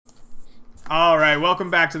All right,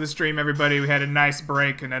 welcome back to the stream, everybody. We had a nice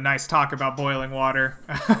break and a nice talk about boiling water.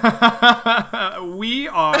 We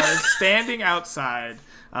are standing outside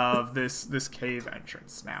of this cave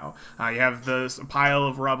entrance now. You have this pile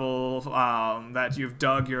of rubble that you've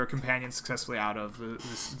dug your companion successfully out of.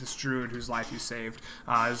 This druid whose life you saved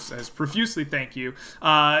has profusely thank you.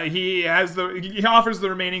 He offers the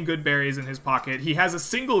remaining good berries in his pocket. He has a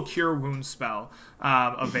single cure wound spell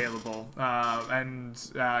available and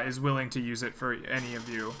is willing to use it for any of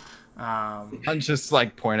you. I'm just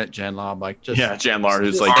like point at Janlar, like just Janlar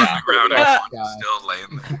who's like still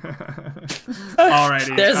laying there.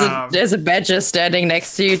 Alrighty. There's a badger standing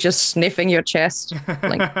next to you, just sniffing your chest.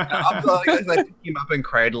 Like, I'll like pick him up and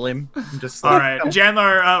cradle him. Just all right,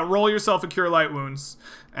 Janlar, roll yourself a cure light wounds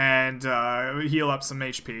and heal up some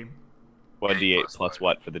HP. 1d8 plus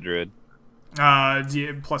what for the druid?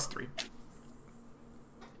 Plus 3.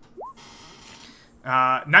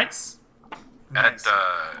 Nice. Nice.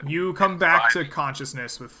 You come back to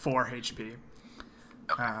consciousness with 4 HP.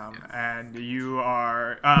 And you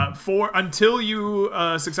are until you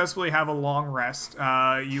successfully have a long rest.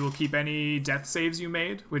 You will keep any death saves you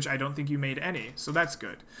made, which I don't think you made any, so that's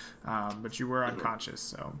good. But you were unconscious,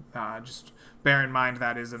 so just bear in mind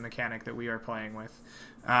that is a mechanic that we are playing with.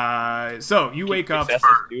 So you wake up.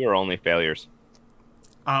 Or only failures?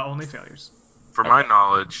 Only failures. For my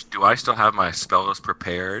knowledge, do I still have my spells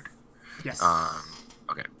prepared? Yes.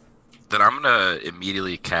 Okay. Then I'm gonna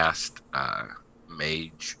immediately cast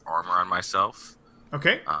mage armor on myself.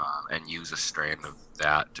 Okay. And use a strand of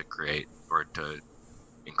that to create or to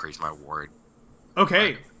increase my ward.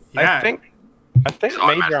 Okay. Yeah. I think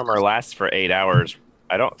mage armor lasts for 8 hours.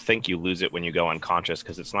 I don't think you lose it when you go unconscious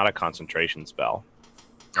because it's not a concentration spell.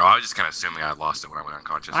 Oh, I was just kind of assuming I lost it when I went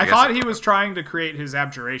unconscious. I thought he was trying to create his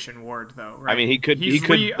abjuration ward, though. Right? I mean, he could.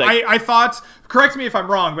 I thought. Correct me if I'm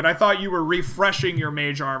wrong, but I thought you were refreshing your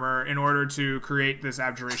mage armor in order to create this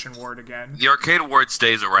abjuration ward again. The arcade ward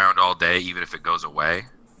stays around all day, even if it goes away,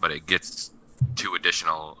 but it gets 2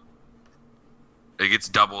 additional. It gets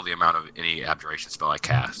double the amount of any abjuration spell I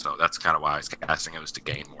cast, so that's kind of why I was casting it, was to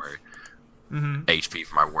gain more. HP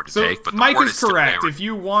for my ward to take, but the Mike ward is correct. If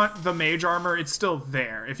you want the mage armor, it's still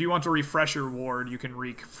there. If you want to refresh your ward, you can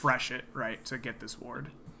refresh it, right, to get this ward.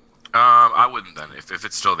 I wouldn't then. If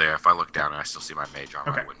it's still there, if I look down and I still see my mage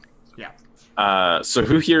armor, okay. I wouldn't. Yeah. So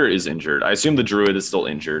who here is injured? I assume the druid is still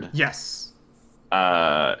injured. Yes.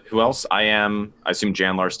 Who else? I assume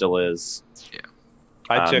Janlar still is. Yeah.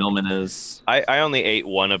 Millman is. I only ate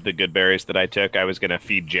one of the good berries that I took. I was going to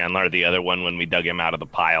feed Janlar the other one when we dug him out of the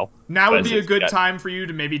pile. Now would be a good time for you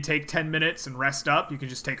to maybe take 10 minutes and rest up. You can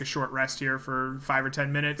just take a short rest here for 5 or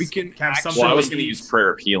 10 minutes. We can have Well, I was going to use Prayer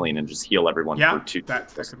of Healing and just heal everyone for 2.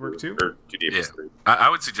 That could work too. Or 2d plus 3. I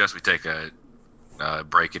would suggest we take a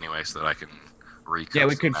break anyway so that I can recoup. Yeah,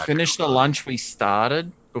 we could finish the lunch we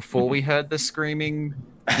started before we heard the screaming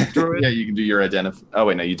druid. Yeah, you can do your identify. Oh,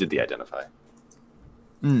 wait, no, you did the identify.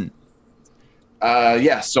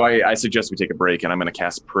 Yeah, so I suggest we take a break, and I'm going to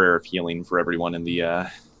cast Prayer of Healing for everyone in the...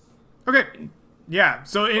 Okay. Yeah,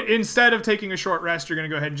 so instead of taking a short rest, you're going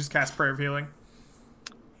to go ahead and just cast Prayer of Healing?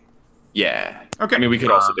 Yeah. Okay. I mean, we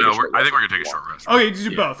could also take a short rest. I think we're going to take a short rest. Okay, you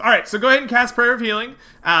do both. All right, so go ahead and cast Prayer of Healing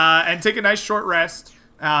and take a nice short rest.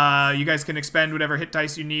 You guys can expend whatever hit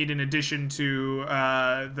dice you need in addition to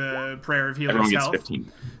the Prayer of Healing itself.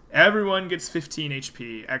 Everyone gets 15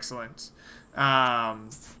 HP. Excellent.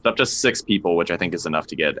 It's up to 6 people, which I think is enough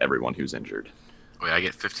to get everyone who's injured. Wait, I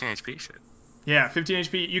get 15 HP? Shit. Yeah, 15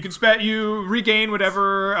 HP. You can you regain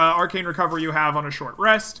whatever arcane recovery you have on a short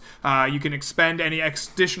rest. You can expend any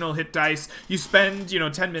additional hit dice. You spend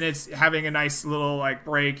 10 minutes having a nice little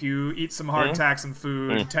break. You eat some hardtack, some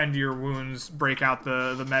food, tend to your wounds, break out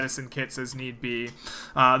the medicine kits as need be.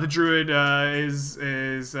 The druid is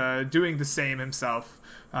doing the same himself.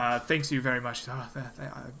 Thanks you very much. I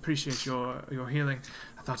appreciate your healing.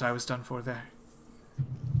 I thought I was done for there.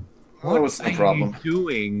 What's the problem? What are you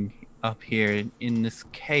doing up here in this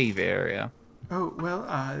cave area? Oh, well,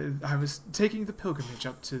 I was taking the pilgrimage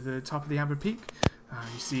up to the top of the Amber Peak.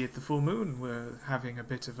 You see, at the full moon, we're having a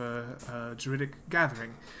bit of a druidic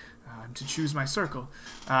gathering to choose my circle.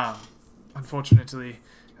 Unfortunately,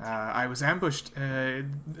 I was ambushed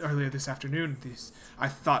earlier this afternoon. I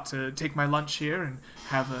thought to take my lunch here and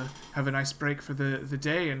have a nice break for the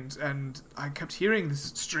day, and I kept hearing this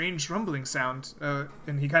strange rumbling sound.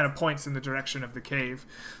 And he kind of points in the direction of the cave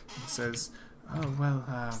and says, "Oh well,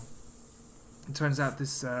 it turns out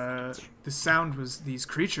this sound was these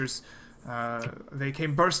creatures. They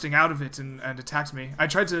came bursting out of it and attacked me. I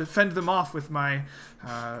tried to fend them off with my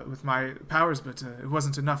powers, but it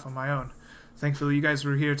wasn't enough on my own. thankfully you guys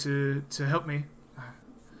were here to help me.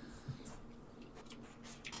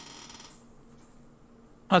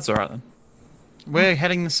 That's alright then. We're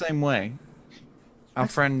heading the same way. Our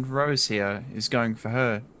friend Rose here is going for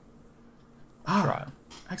her trial.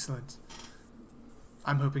 Excellent.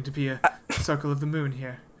 I'm hoping to be a circle of the moon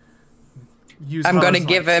here. I'm going to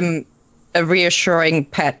give him a reassuring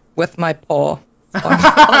pet with my paw.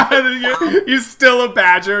 You're still a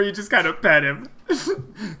badger. You just kind of pet him.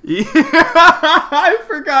 I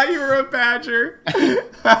forgot you were a badger.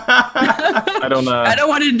 I don't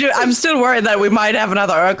want to do. I'm still worried that we might have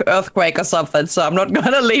another earthquake or something, so I'm not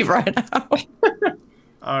going to leave right now.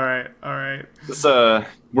 All right. This,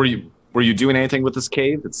 were you doing anything with this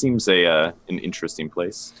cave? It seems an interesting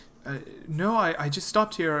place. No, I just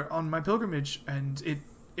stopped here on my pilgrimage, and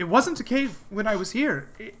it wasn't a cave when I was here.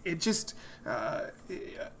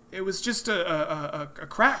 It was just a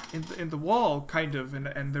crack in the wall, kind of,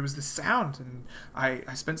 and there was this sound, and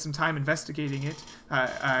I spent some time investigating it.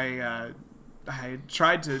 I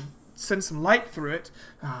tried to send some light through it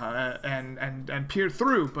and peered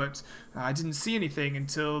through, but I didn't see anything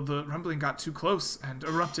until the rumbling got too close and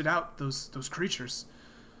erupted out those creatures.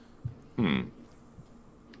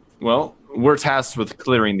 Well, we're tasked with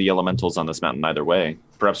clearing the elementals on this mountain either way.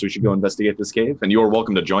 Perhaps we should go investigate this cave, and you're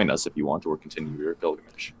welcome to join us if you want, or continue your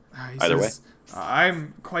pilgrimage. Either way.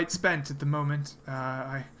 I'm quite spent at the moment.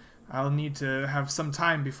 I'll need to have some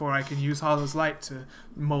time before I can use Hollow's light to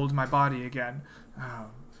mold my body again.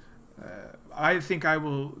 I think I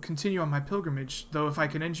will continue on my pilgrimage, though if I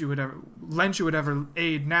can lend you whatever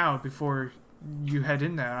aid now before you head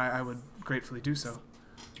in there, I would gratefully do so.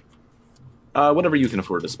 Whatever you can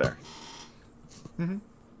afford to spare. Mm-hmm.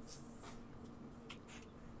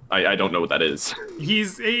 I don't know what that is.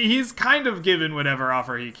 He's kind of given whatever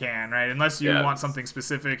offer he can, right? Unless you want something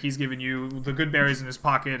specific, he's given you the good berries in his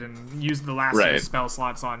pocket and used the last of his spell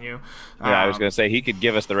slots on you. Yeah, I was going to say, he could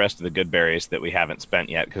give us the rest of the good berries that we haven't spent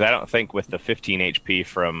yet, because I don't think with the 15 HP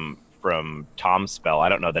from Tom's spell, I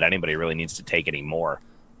don't know that anybody really needs to take any more.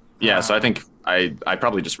 Yeah, so I think I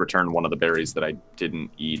probably just returned one of the berries that I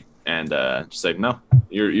didn't eat and just say, no,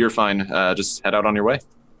 you're fine. Just head out on your way.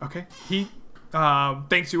 Okay. He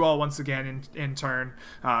thanks you all once again in turn.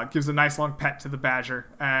 Gives a nice long pet to the badger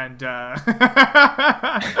and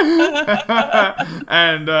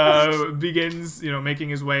begins making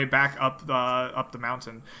his way back up the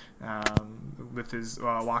mountain with his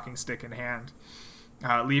walking stick in hand,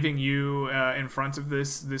 leaving you in front of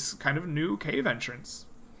this kind of new cave entrance.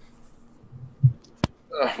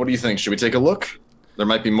 What do you think? Should we take a look? There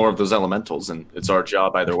might be more of those elementals, and it's our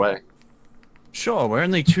job either way. Sure, we're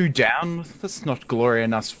only 2 down. That's not glory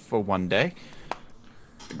enough for one day.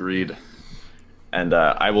 Agreed. And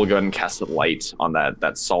I will go ahead and cast a light on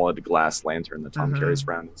that solid glass lantern that Tom carries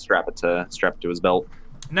around. Strap it to his belt.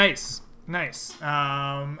 Nice.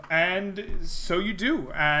 And so you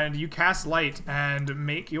do, and you cast light and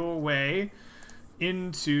make your way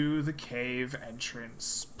into the cave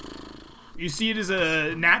entrance. You see it as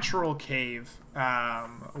a natural cave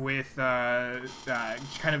with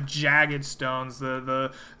kind of jagged stones.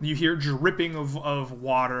 You hear dripping of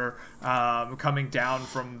water coming down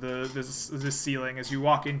from this ceiling as you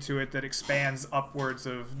walk into it that expands upwards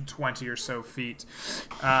of 20 or so feet.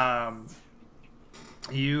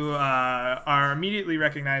 You are immediately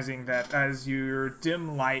recognizing that as your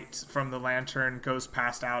dim light from the lantern goes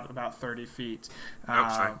past out about 30 feet,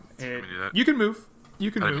 you can move. You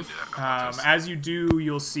can move. As you do,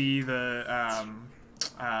 you'll see the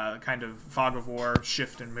kind of fog of war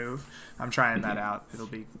shift and move. I'm trying that out. It'll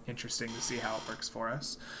be interesting to see how it works for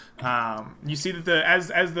us. You see that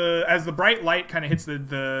as the bright light kind of hits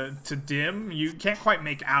to dim, you can't quite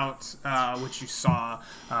make out what you saw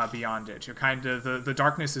beyond it. You're kind of the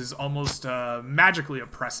darkness is almost magically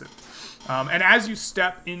oppressive. And as you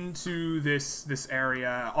step into this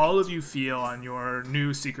area, all of you feel on your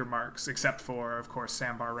new seeker marks, except for, of course,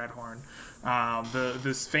 Sambar Redhorn,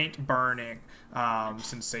 this faint burning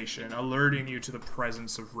sensation, alerting you to the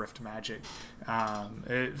presence of rift magic.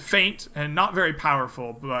 Faint and not very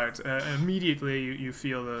powerful, but immediately you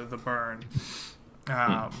feel the burn.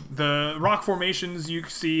 The rock formations you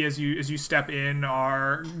see as you step in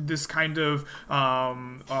are this kind of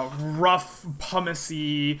rough,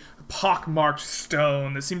 pumicey, pockmarked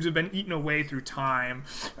stone that seems to have been eaten away through time.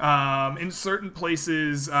 In certain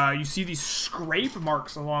places, you see these scrape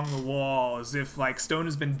marks along the wall, as if like stone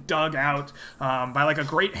has been dug out by like a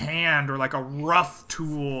great hand or like a rough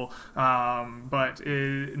tool, but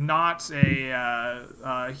not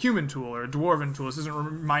a human tool or a dwarven tool. This doesn't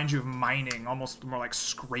remind you of mining, almost more like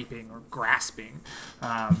scraping or grasping.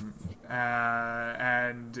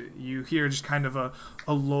 and you hear just kind of a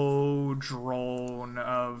low drone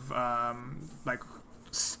of like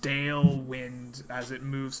stale wind as it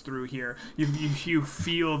moves through here. You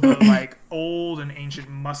feel the like old and ancient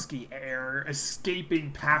musky air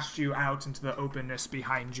escaping past you out into the openness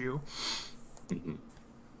behind you.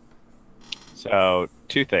 So,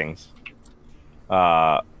 two things.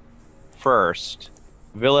 First,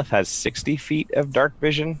 Villith has 60 feet of dark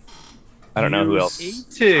vision. I don't know who else.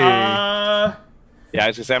 Yeah, I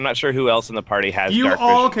was gonna say I'm not sure who else in the party has. You dark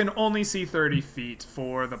all vision. can only see 30 feet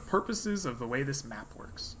for the purposes of the way this map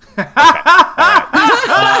works. Get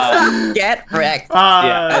wrecked.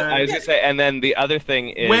 Yeah, I was gonna say, and then the other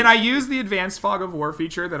thing is when I use the advanced fog of war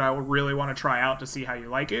feature that I will really want to try out to see how you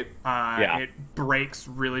like it, it breaks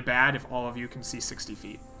really bad if all of you can see 60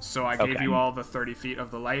 feet. So I gave you all the 30 feet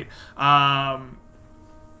of the light.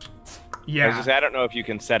 Yeah. I was gonna say, I don't know if you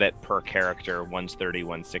can set it per character, 130,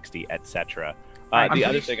 160, etc. The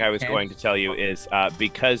other thing I was going to tell you is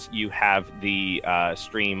because you have the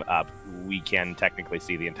stream up, we can technically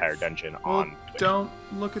see the entire dungeon on Twitch. Don't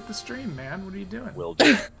look at the stream, man. What are you doing? Will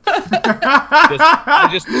do.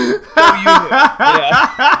 just so you know.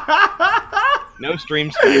 Yeah. No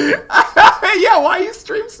stream sniping. Yeah, why are you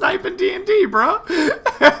stream sniping D&D, bro?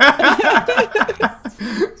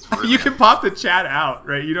 You can pop the chat out,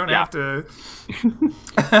 right? You don't have to.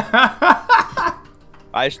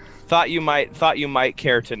 I thought you might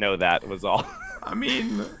care to know that was all. I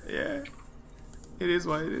mean, yeah, it is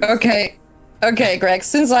what it is. Okay, Greg.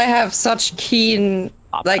 Since I have such a keen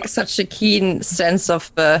sense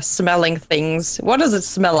of smelling things, what does it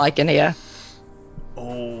smell like in here?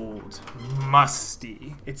 Old,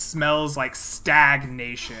 musty. It smells like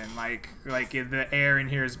stagnation. Like the air in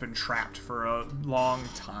here has been trapped for a long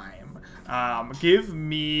time. Give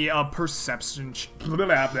me a perception check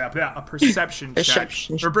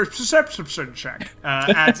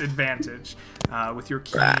at advantage with your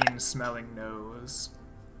keen smelling nose.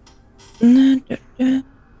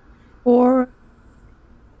 4.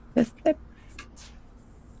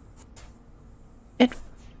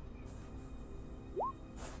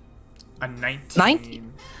 A 19.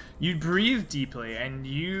 19. You breathe deeply and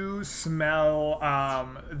you smell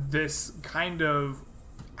this kind of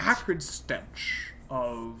acrid stench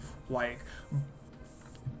of like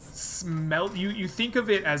smell. You think of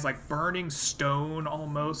it as like burning stone,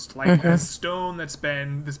 almost like a stone that's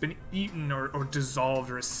been eaten or dissolved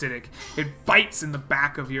or acidic. It bites in the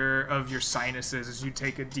back of your sinuses as you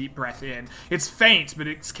take a deep breath in. It's faint, but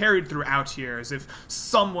it's carried throughout here as if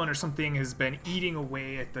someone or something has been eating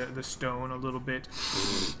away at the stone a little bit.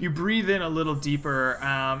 You breathe in a little deeper,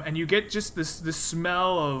 and you get just this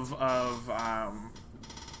smell of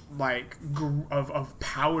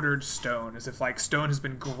powdered stone, as if like stone has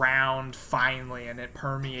been ground finely and it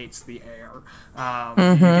permeates the air.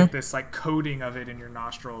 You get this like coating of it in your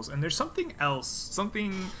nostrils, and there's something else,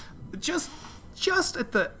 something just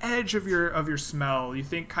at the edge of your smell. You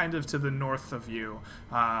think kind of to the north of you,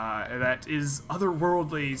 that is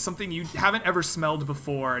otherworldly, something you haven't ever smelled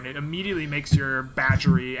before, and it immediately makes your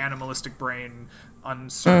badgery animalistic brain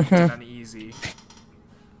uncertain and uneasy.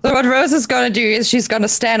 So what Rose is gonna do is she's gonna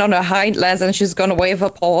stand on her hind legs and she's gonna wave her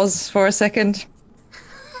paws for a second.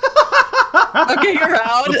 Looking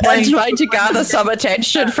around and trying to gather some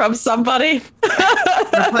attention from somebody.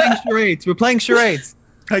 We're playing charades.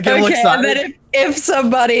 I get a little excited. And then if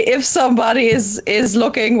somebody is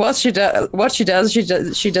looking, what she does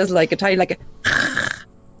like a tiny like a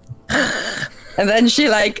and then she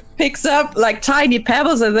like picks up like tiny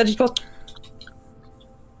pebbles and then she goes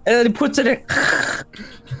and then puts it in.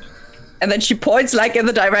 And then she points like in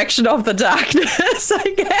the direction of the darkness, I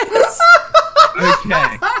guess.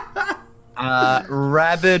 Okay.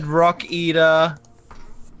 Rabid rock eater.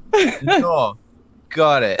 Oh,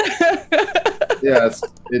 got it. Yeah,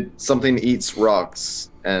 something eats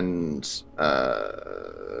rocks, and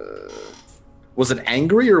was it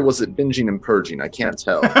angry or was it binging and purging? I can't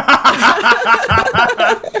tell.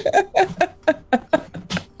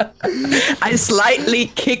 I slightly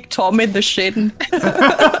kicked Tom in the shin.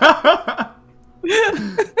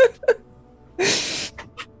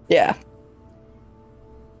 Yeah.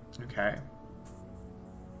 Okay.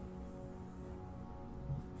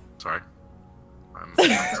 Sorry. My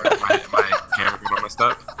camera got messed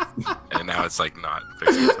up, and now it's like not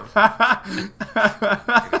fixing itself.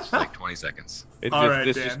 It's like 20 seconds.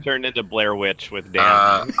 This just turned into Blair Witch with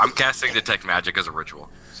Dan. I'm casting Detect Magic as a ritual.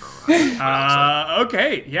 So,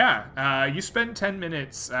 okay, yeah. You spend 10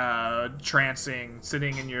 minutes trancing,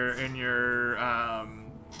 sitting in your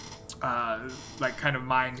like kind of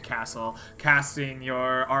mind castle, casting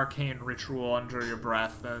your arcane ritual under your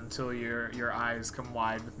breath until your eyes come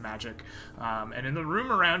wide with magic. And in the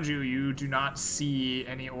room around you, you do not see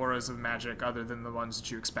any auras of magic other than the ones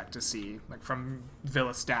that you expect to see, like from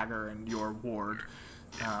Villa's dagger and your ward,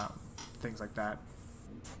 things like that.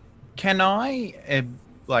 Can I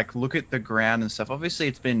like look at the ground and stuff? Obviously,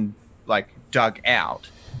 it's been like dug out,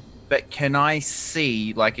 but can I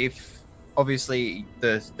see, like, if obviously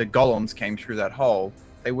the golems came through that hole,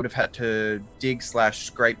 they would have had to dig /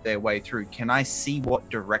 scrape their way through. Can I see what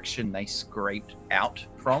direction they scraped out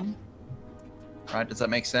from? Right? Does that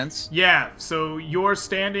make sense? Yeah. So you're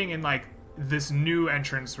standing in like this new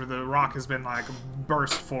entrance where the rock has been like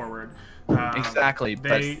burst forward. Exactly.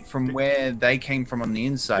 But from where they came from on the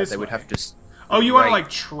inside, they would have to. Oh, you want to like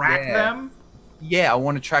track them? Yeah, I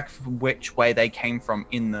want to track which way they came from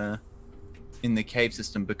in the cave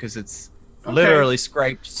system, because it's literally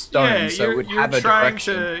scraped stone, so it would have a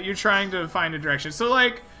direction. You're trying to find a direction. So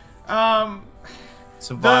like,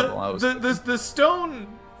 survival. The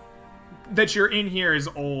stone that you're in here is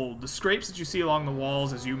old. The scrapes that you see along the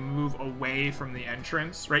walls as you move away from the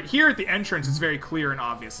entrance, right here at the entrance, it's very clear and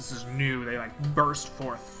obvious. This is new. They like burst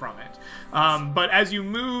forth from it. But as you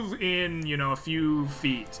move in, a few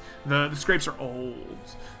feet, the scrapes are old.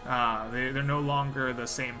 They're no longer the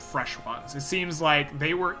same fresh ones. It seems like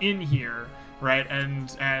they were in here, right?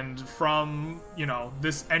 And from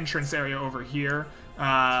this entrance area over here,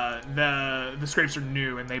 the scrapes are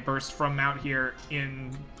new and they burst from out here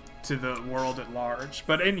in to the world at large.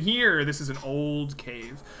 But in here, this is an old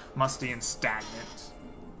cave, musty and stagnant.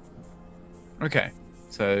 Okay,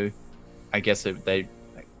 so I guess if the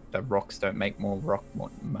rocks don't make more rock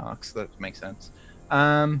marks. That makes sense.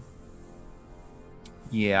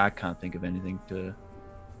 Yeah, I can't think of anything to...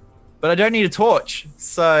 But I don't need a torch,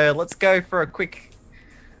 so let's go for a quick,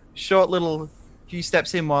 short little few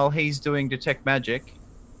steps in while he's doing detect magic.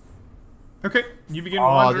 Okay, you begin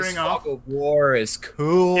wandering this off. fog of war is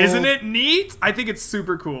cool. Isn't it neat? I think it's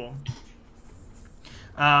super cool.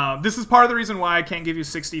 This is part of the reason why I can't give you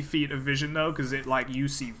 60 feet of vision, though, because you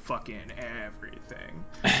see fucking everything.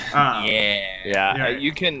 Yeah.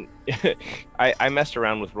 You can... I messed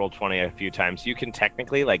around with Roll20 a few times. You can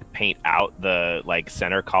technically, paint out the,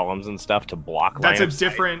 center columns and stuff to block line of sight.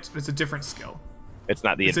 That's a different skill. It's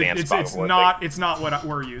not the advanced it's not what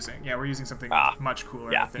we're using. Yeah, we're using something much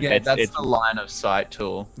cooler. Yeah, I think. Yeah, that's the line of sight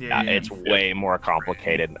tool. Yeah, it's way more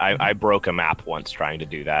complicated. I broke a map once trying to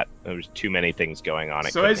do that. There was too many things going on.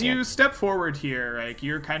 So as you step forward here,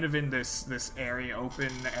 you're kind of in this area,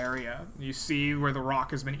 open area. You see where the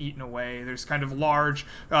rock has been eaten away. There's kind of large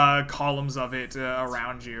columns of it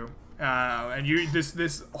around you. And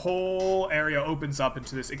this whole area opens up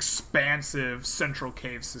into this expansive central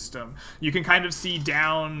cave system. You can kind of see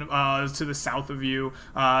down to the south of you.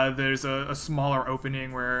 There's a smaller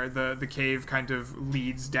opening where the cave kind of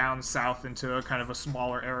leads down south into a kind of a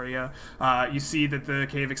smaller area. You see that the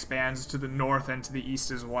cave expands to the north and to the east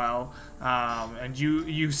as well. And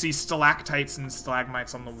you see stalactites and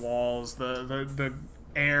stalagmites on the walls. The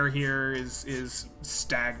air here is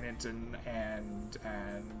stagnant and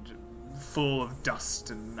full of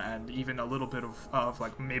dust and even a little bit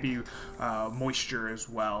of maybe moisture as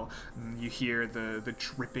well. And you hear the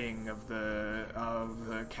dripping of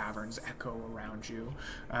the caverns echo around you.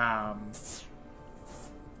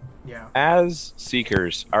 Yeah. As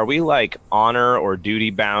seekers, are we honor or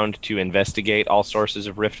duty bound to investigate all sources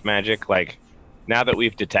of rift magic? Now that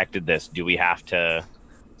we've detected this, do we have to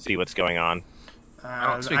see what's going on?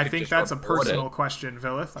 I think that's a personal question,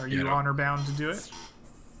 Villith. Are you honor bound to do it?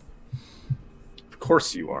 Of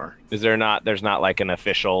course you are. There's not an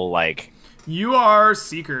official You are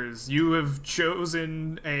seekers. You have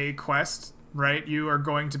chosen a quest, right? You are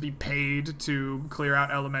going to be paid to clear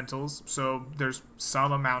out elementals, so there's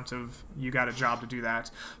some amount of you got a job to do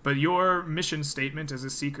that. But your mission statement as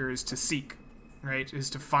a seeker is to seek, right?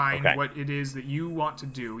 Is to find what it is that you want to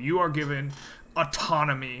do. You are given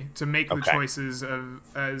autonomy to make the choices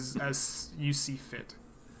as you see fit.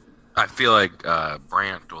 I feel like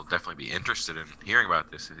Brandt will definitely be interested in hearing about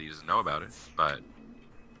this if he doesn't know about it, but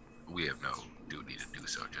we have no duty to do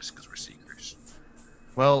so just because we're seekers.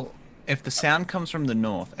 Well, if the sound comes from the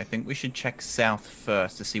north, I think we should check south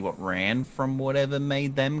first to see what ran from whatever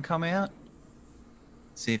made them come out.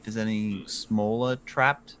 See if there's any smaller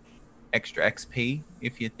trapped. Extra XP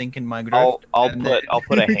if you're thinking my growth. I'll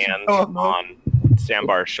put a hand on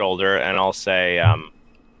Sambar's shoulder and I'll say,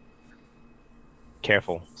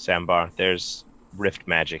 careful, Sambar. There's rift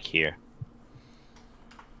magic here.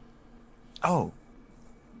 Oh.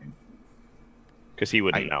 Because he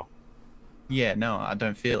wouldn't know. Yeah, no, I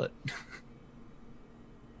don't feel it.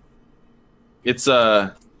 It's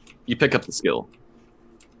you pick up the skill.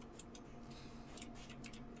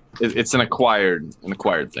 It's an acquired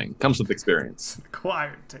thing. Comes with experience.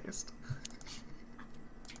 Acquired taste.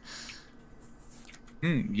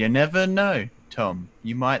 You never know, Tom.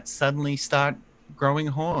 You might suddenly start growing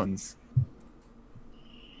horns.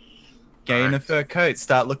 Gain a Alright. fur coat,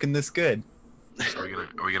 start looking this good. Are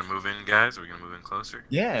we gonna move in, guys? Are we gonna move in closer?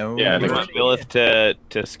 Yeah. Yeah, Do you want Lilith to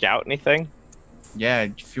scout anything? Yeah,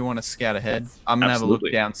 if you want to scout ahead, I'm gonna have a Absolutely.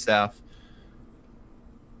 look down south.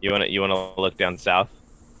 You want to look down south?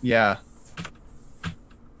 Yeah.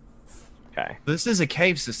 Okay. This is a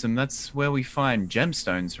cave system. That's where we find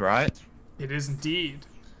gemstones, right? It is indeed.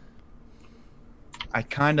 I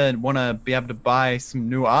kind of want to be able to buy some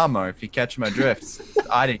new armor, if you catch my drift.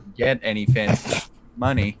 I didn't get any fancy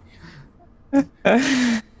money.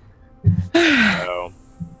 So,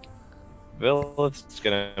 Lilith's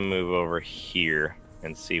gonna move over here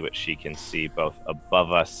and see what she can see, both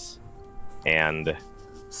above us and.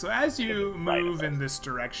 So as you move in this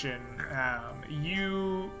direction,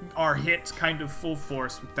 you are hit kind of full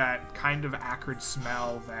force with that kind of acrid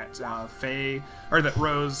smell that that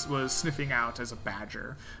Rose was sniffing out as a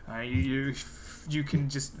badger. You can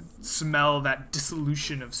just smell that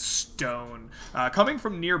dissolution of stone coming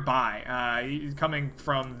from nearby, coming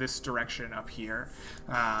from this direction up here,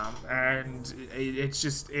 and it's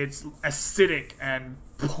acidic and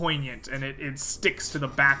poignant, and it sticks to the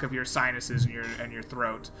back of your sinuses and your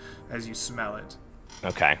throat as you smell it.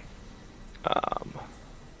 Okay.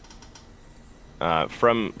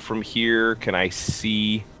 From here, can I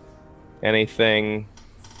see anything?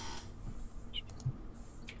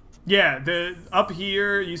 Yeah, up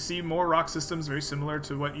here you see more rock systems very similar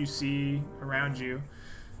to what you see around you.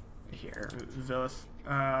 Here,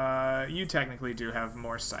 Vilith, you technically do have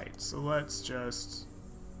more sight, so let's just.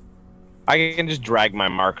 I can just drag my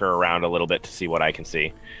marker around a little bit to see what I can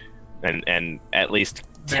see, and at least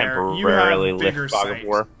There, you temporarily have bigger lift fog of sight.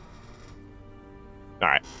 war. All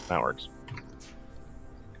right, that works.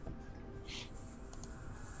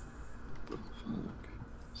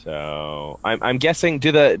 So I'm guessing,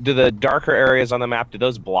 do the darker areas on the map, do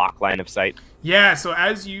those block line of sight? Yeah, so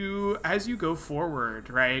as you go forward,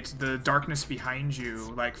 right, the darkness behind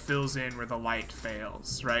you like fills in where the light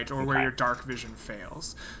fails, right, or where Okay. your dark vision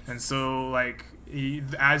fails, and so like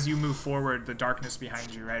as you move forward, the darkness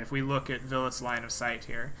behind you, right. If we look at Vilith's line of sight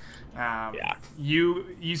here, Yeah.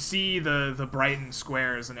 you see the brightened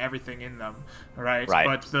squares and everything in them, right? Right.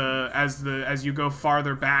 But as you go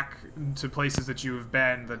farther back to places that you have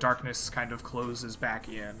been, the darkness kind of closes back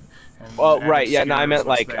in. Well, and right, yeah. No, I obscures meant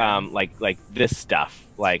what's like there. like this stuff.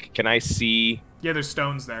 Like, can I see? Yeah, there's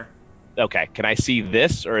stones there. Okay, can I see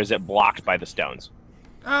this, or is it blocked by the stones?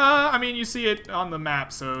 I mean, you see it on the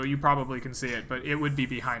map, so you probably can see it, but it would be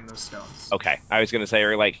behind those stones. Okay, I was gonna say,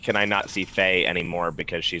 or like, can I not see Faye anymore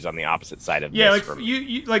because she's on the opposite side of Yeah, this? like from...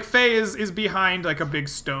 you like Faye is behind like a big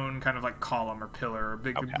stone kind of like column or pillar or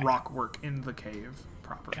big Okay. rock work in the cave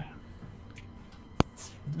proper.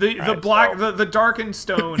 The Alright, black so- the darkened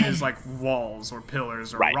stone is like walls or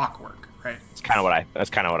pillars or Right. rock work, right? That's kind of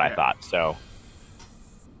what I Yeah. thought. So,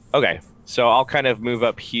 okay, so I'll kind of move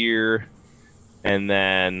up here, and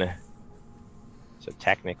then, so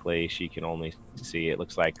technically she can only see. It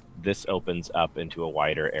looks like this opens up into a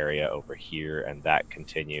wider area over here, and that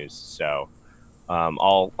continues. So,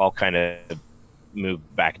 I'll kind of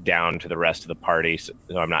move back down to the rest of the party, so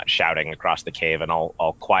I'm not shouting across the cave, and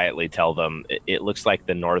I'll quietly tell them it looks like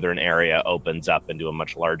the northern area opens up into a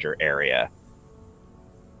much larger area.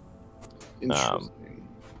 Interesting.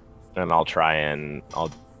 And I'll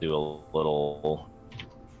do a little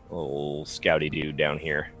scouty do down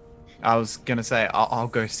here. I was gonna say I'll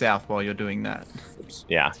go south while you're doing that.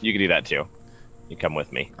 Yeah, you can do that too. You come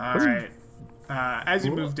with me. All right. As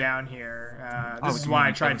you move down here, this is you why I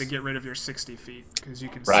mean tried to those- get rid of your 60 feet, because you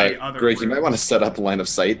can Right, see other Greg, you might rooms. want to set up a line of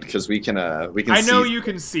sight because we can I know see. you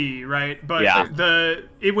can see, right? But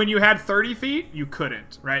Yeah. when you had 30 feet, you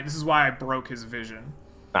couldn't, right? This is why I broke his vision.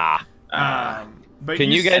 Ah, But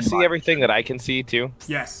can you guys see- see everything that I can see too?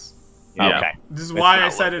 Yes. Yeah. Okay, This is It's why I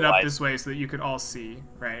not set it up localized. this way so that you could all see,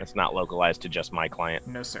 right? it's not localized to just my client.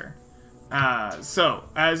 No, sir. So,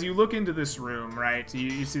 as you look into this room, right,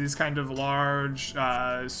 you see this kind of large,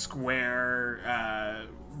 square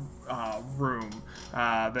room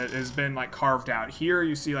that has been, like, carved out. Here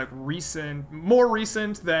you see, like, more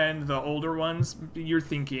recent than the older ones. You're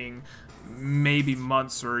thinking maybe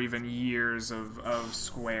months or even years of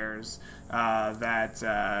squares that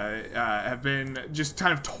have been just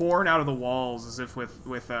kind of torn out of the walls as if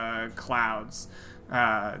with clouds.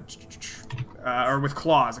 or with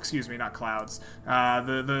claws, excuse me, not clouds.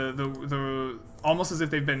 The almost as if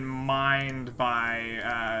they've been mined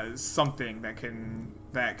by something that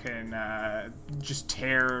can just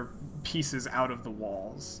tear pieces out of the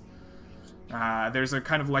walls. There's a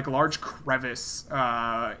kind of like large crevice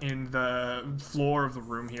in the floor of the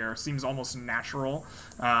room here. Seems almost natural.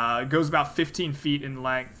 It goes about 15 feet in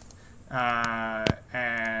length.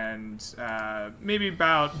 And maybe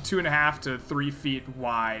about 2.5 to 3 feet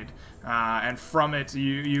wide, and from it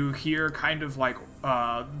you hear kind of like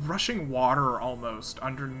rushing water almost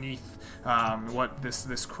underneath what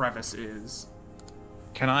this crevice is.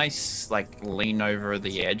 Can I like lean over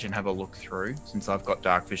the edge and have a look through, since I've got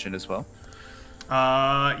dark vision as well?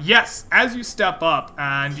 Yes, as you step up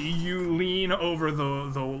and you lean over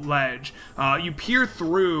the ledge, you peer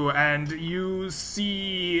through and you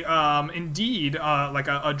see, indeed, like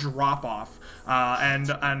a drop-off.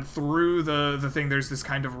 And through the thing, there's this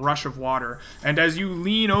kind of rush of water. And as you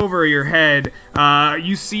lean over your head,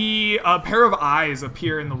 you see a pair of eyes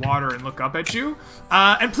appear in the water and look up at you.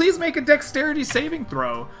 And please make a dexterity saving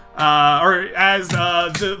throw. Or as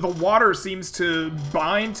the water seems to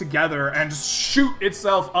bind together and shoot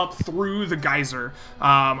itself up through the geyser,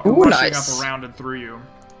 rushing up around and through you.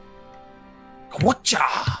 Whatcha?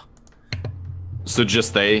 So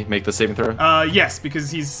just they make the saving throw? Yes, because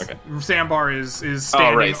Sandbar is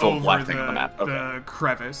standing over the map. Okay. the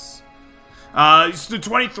crevice.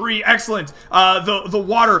 23, excellent. The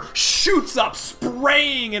water shoots up,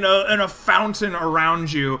 spraying in a fountain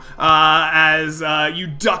around you as you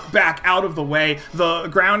duck back out of the way. The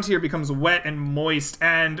ground here becomes wet and moist,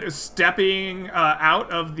 and stepping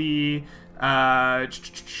out of the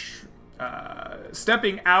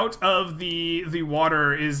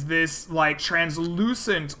water is this like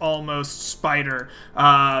translucent almost spider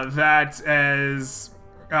that is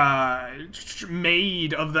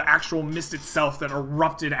made of the actual mist itself that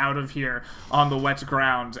erupted out of here on the wet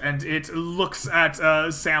ground, and it looks at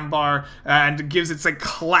Sambar and gives its a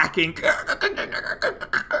clacking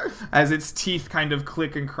as its teeth kind of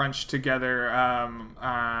click and crunch together,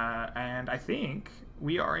 and I think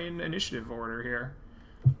we are in initiative order here.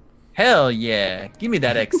 Hell yeah! Give me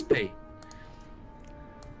that XP.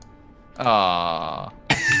 Ah.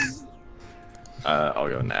 I'll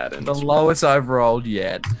go and add in. The lowest I've rolled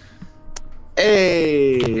yet.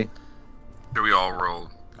 Hey! Do we all roll?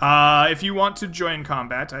 If you want to join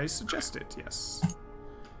combat, I suggest it, yes.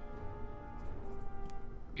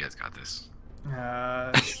 You guys got this.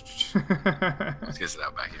 Let's get it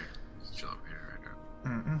out back here. Let's chill over here right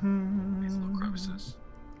now. These little crevices.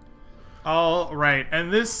 All right,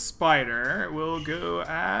 and this spider will go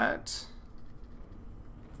at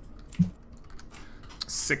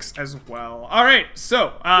 6 as well. All right,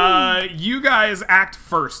 so you guys act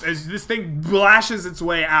first as this thing blashes its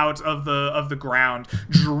way out of the ground,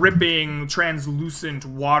 dripping, translucent,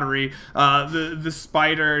 watery. The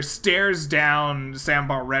spider stares down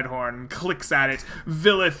Sambar Redhorn, clicks at it.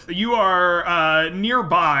 Villith, you are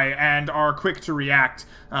nearby and are quick to react.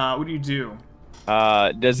 What do you do?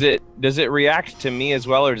 Does it react to me as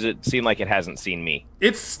well, or does it seem like it hasn't seen me?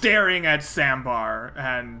 It's staring at Sambar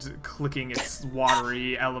and clicking its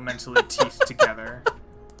watery, elementally teeth together.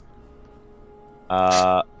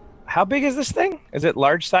 How big is this thing? Is it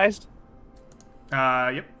large-sized?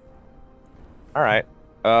 Yep. All right.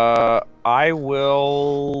 I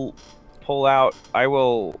will pull out.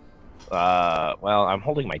 Well, I'm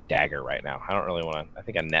holding my dagger right now. I don't really want to. I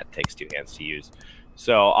think a net takes 2 hands to use,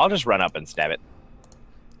 so I'll just run up and stab it.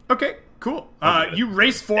 Okay, cool. You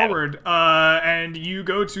race forward, and you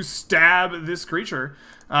go to stab this creature.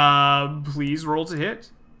 Please roll to hit.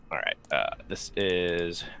 All right. This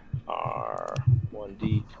is our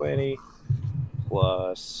 1d20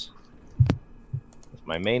 plus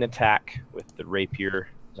my main attack with the rapier.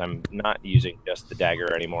 I'm not using just the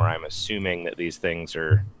dagger anymore. I'm assuming that these things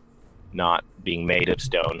are not being made of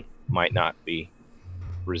stone, might not be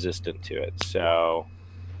resistant to it. So...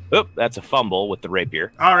 Oop, that's a fumble with the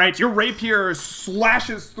rapier. All right, your rapier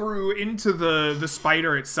slashes through into the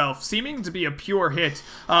spider itself, seeming to be a pure hit,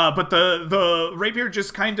 but the rapier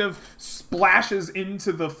just kind of splashes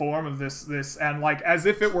into the form of this, and like as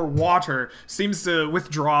if it were water, seems to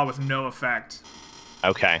withdraw with no effect.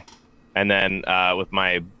 Okay, and then with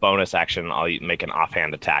my bonus action, I'll make an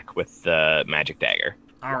offhand attack with the magic dagger.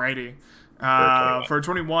 Alrighty. For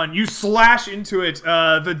 21, you slash into it,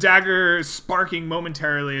 the dagger sparking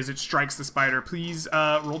momentarily as it strikes the spider. Please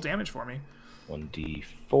roll damage for me.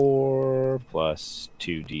 1d4 plus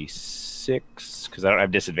 2d6, because I don't have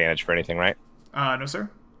disadvantage for anything, right? No, sir.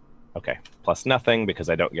 Okay, plus nothing because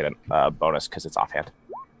I don't get a bonus because it's offhand.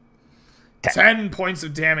 10 points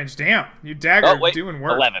of damage. Damn, you dagger doing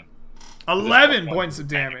work. 11. 11 points of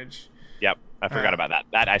damage. Yep, I forgot about that.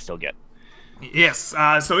 That I still get. Yes,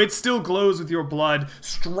 so it still glows with your blood,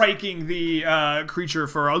 striking the creature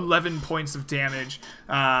for 11 points of damage,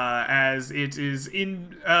 as it is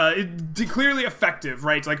clearly effective,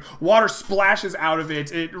 right? Like, water splashes out of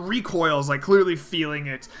it, it recoils, like, clearly feeling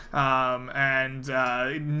it, and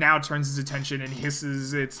it now turns its attention and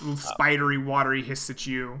hisses its little spidery, watery hiss at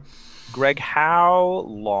you. Greg, how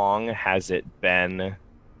long has it been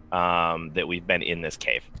that we've been in this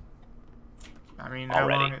cave? I mean, how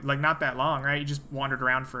long? Like, not that long, right? You just wandered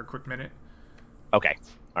around for a quick minute. Okay,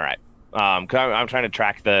 all right. Cause I'm trying to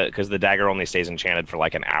track because the dagger only stays enchanted for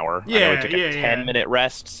like an hour. Yeah, I know we took a 10-minute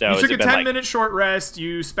rest. So you took a 10-minute short rest.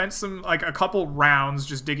 You spent a couple rounds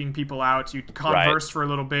just digging people out. You conversed for a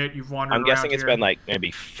little bit. You've wandered around. I'm guessing it's been like maybe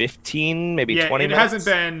 15, maybe 20 minutes.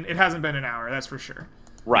 It hasn't been an hour. That's for sure.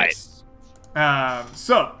 Right. Yes.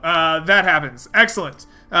 So that happens. Excellent.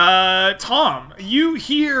 Tom, you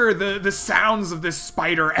hear the sounds of this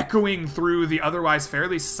spider echoing through the otherwise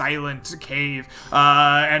fairly silent cave,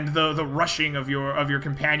 and the rushing of your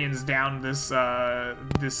companions down this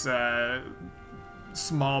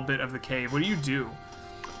small bit of the cave. What do you do?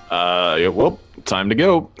 Yeah, well, time to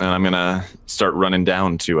go, and I'm gonna start running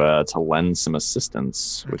down to lend some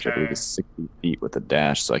assistance, which I believe is 60 feet with a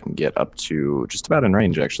dash, so I can get up to just about in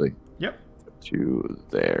range, actually. Yep. To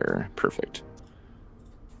there, perfect.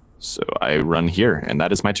 So I run here, and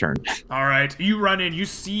that is my turn. All right, you run in. You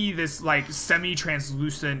see this like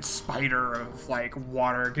semi-translucent spider of like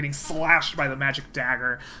water getting slashed by the magic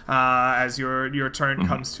dagger as your turn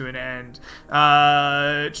comes to an end.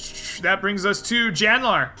 That brings us to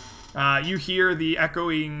Janlar. You hear the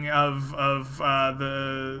echoing of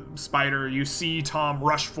the spider. You see Tom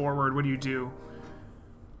rush forward. What do you do?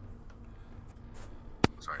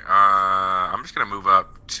 Sorry, I'm just gonna move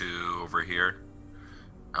up to over here.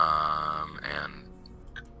 And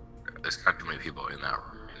there's got too many people in that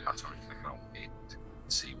room right now, so I'm just gonna wait and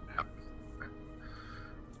see what happens.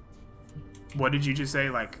 What did you just say?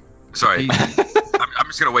 Like, sorry, I'm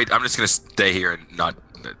just gonna wait. I'm just gonna stay here and not.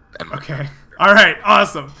 Okay. All right.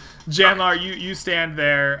 Awesome. Janlar, you stand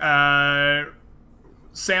there.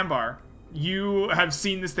 Sambar, you have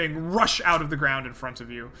seen this thing rush out of the ground in front of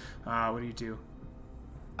you. What do you do?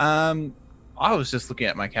 I was just looking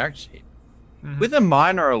at my character sheet. Mm-hmm. With a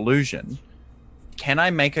minor illusion, can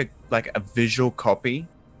I make a visual copy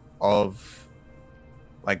of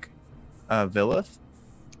Villith?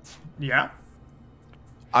 Yeah.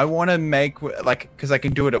 I want to make because I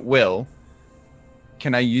can do it at will.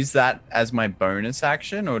 Can I use that as my bonus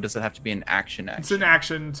action, or does it have to be an action? It's an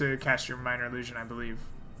action to cast your minor illusion, I believe.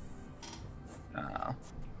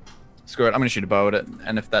 Screw it, I'm gonna shoot a bow at it,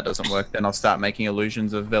 and if that doesn't work, then I'll start making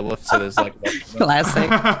illusions of Villith, so there's like... Classic.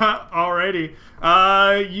 Alrighty.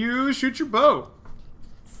 You shoot your bow.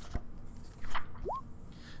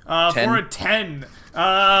 10. For a 10.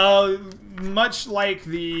 Much like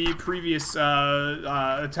the previous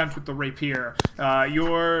attempt with the rapier,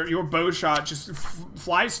 your bow shot just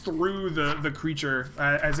flies through the creature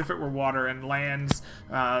as if it were water and lands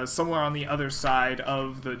somewhere on the other side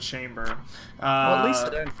of the chamber. Well, at least I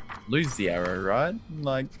don't lose the arrow, right?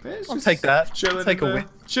 Like, I'll take that. Take a win.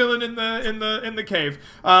 Chilling in the cave.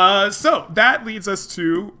 So that leads us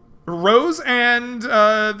to Rose and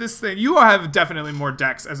this thing. You have definitely more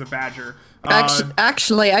dex as a badger.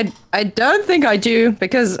 Actually, I don't think I do,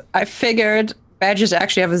 because I figured badgers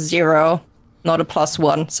actually have a 0, not a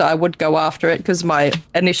 +1, so I would go after it because my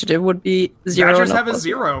initiative would be 0. Badgers have a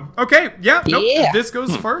 0. Okay, yeah, nope. Yeah. This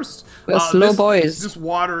goes first. We're slow boys. This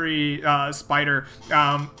watery spider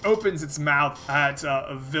opens its mouth at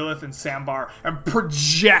Villith and Sambar and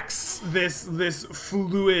projects this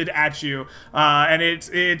fluid at you, and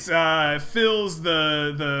it fills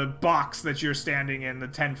the box that you're standing in, the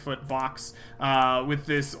 10-foot box, with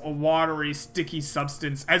this watery, sticky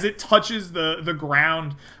substance. As it touches the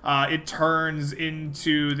ground, it turns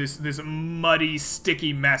into this muddy,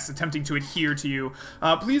 sticky mess, attempting to adhere to you.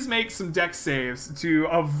 Please make some dex saves to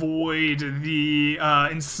avoid the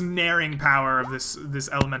ensnaring power of this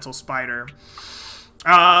elemental spider.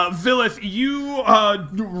 Villith, you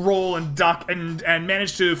roll and duck and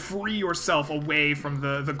manage to free yourself away from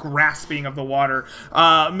the grasping of the water.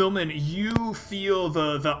 Millman, you feel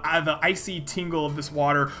the icy tingle of this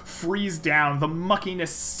water freeze down, the muckiness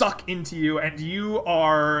suck into you, and you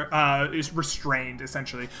are restrained,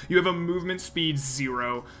 essentially. You have a movement speed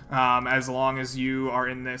 0 as long as you are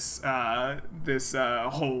in this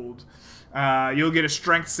hold. You'll get a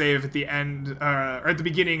strength save at the end, or at the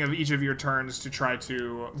beginning of each of your turns to try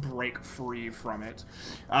to break free from it.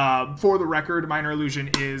 For the record, Minor Illusion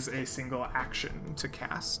is a single action to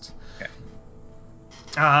cast. Okay.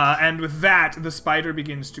 And with that, the spider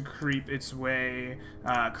begins to creep its way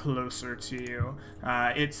closer to you.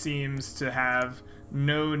 It seems to have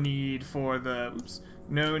no need for the... Oops.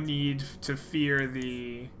 No need to fear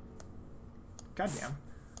the... Goddamn.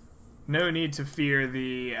 No need to fear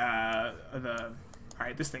the...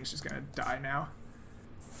 Alright, this thing's just gonna die now.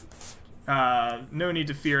 No need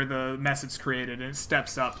to fear the mess it's created, and it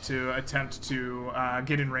steps up to attempt to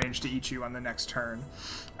get in range to eat you on the next turn.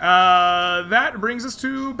 That brings us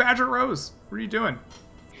to Badger Rose. What are you doing?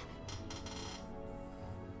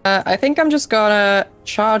 I think I'm just gonna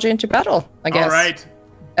charge into battle, I guess. Alright.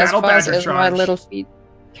 As Battle fast Badger as charge. my little feet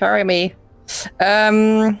carry me.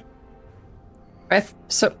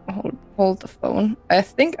 So hold the phone. I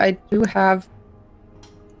think I do have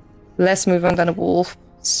less movement than a wolf.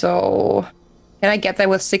 So can I get there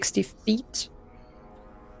with 60 feet?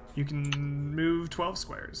 You can move 12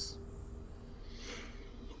 squares.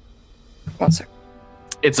 1 sec.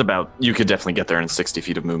 It's about, you could definitely get there in 60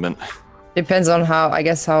 feet of movement. Depends on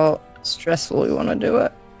how stressful you want to do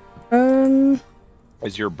it.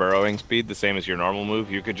 Is your burrowing speed the same as your normal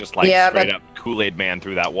move? You could just Yeah, straight up Kool-Aid Man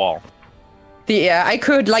through that wall. Yeah, I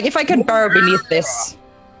could, if I can burrow beneath this,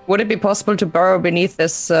 would it be possible to burrow beneath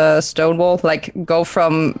this stone wall? Go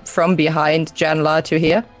from behind Janla to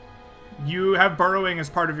here? You have burrowing as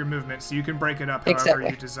part of your movement, so you can break it up however Exactly.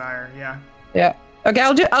 you desire. Yeah. Yeah. Okay,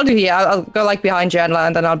 I'll do here. I'll go behind Janla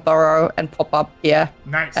and then I'll burrow and pop up here.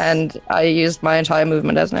 Nice. And I used my entire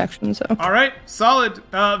movement as an action, so. All right, solid.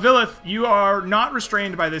 Villith, you are not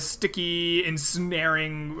restrained by this sticky,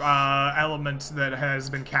 ensnaring element that has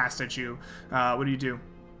been cast at you. What do you do?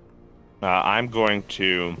 I'm going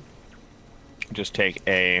to just take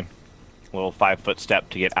a little 5-foot step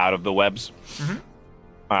to get out of the webs. Mm-hmm.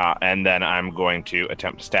 And then I'm going to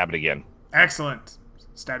attempt to stab it again. Excellent.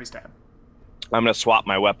 Stabby stab. I'm going to swap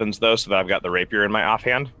my weapons, though, so that I've got the rapier in my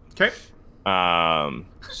offhand. Okay.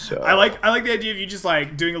 So I like the idea of you just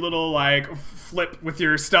doing a little flip with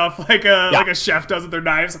your stuff like a chef does with their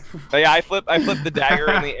knives. Yeah, I flip the dagger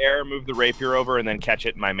in the air, move the rapier over, and then catch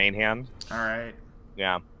it in my main hand. All right.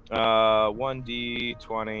 Yeah.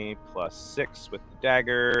 1d20 plus 6 with the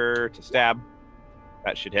dagger to stab.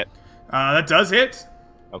 That should hit. That does hit.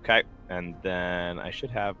 Okay, and then I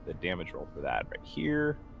should have the damage roll for that right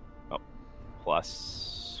here. Oh,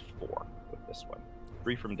 plus 4 with this one.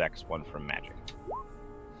 3 from Dex, 1 from Magic.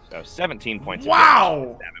 So 17 points of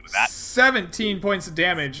Wow! damage with that. 17 points of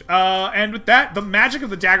damage. And with that, the magic of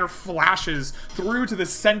the dagger flashes through to the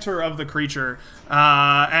center of the creature.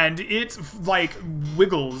 And it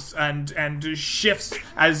wiggles and shifts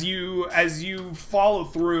as you follow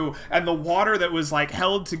through, and the water that was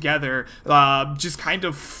held together just kind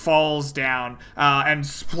of falls down and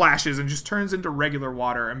splashes and just turns into regular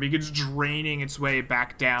water and begins draining its way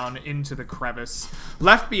back down into the crevice.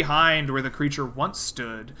 Left behind where the creature once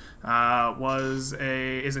stood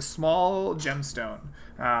is a small gemstone.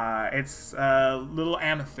 It's a little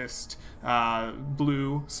amethyst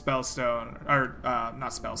blue spellstone, or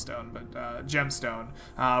not spellstone, but gemstone,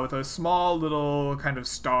 with a small little kind of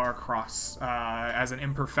star cross as an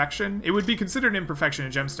imperfection. It would be considered an imperfection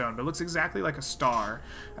in gemstone, but it looks exactly like a star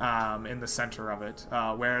in the center of it,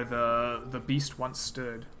 where the beast once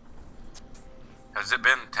stood. Has it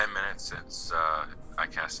been 10 minutes since I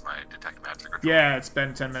cast my Detect Magic ritual? Yeah, it's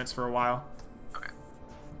been 10 minutes for a while. Okay.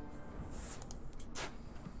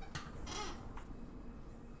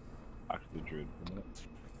 Talk to the druid for a minute.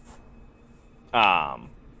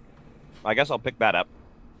 I guess I'll pick that up.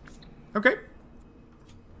 Okay.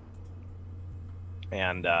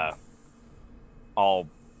 And I'll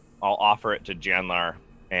offer it to Janlar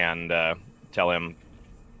and tell him,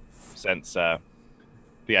 since the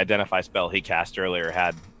Identify spell he cast earlier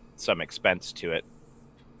had some expense to it,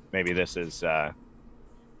 maybe this is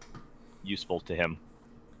useful to him.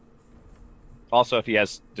 Also, if he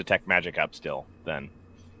has Detect Magic up still, then...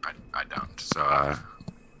 I don't, so...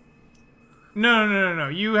 No.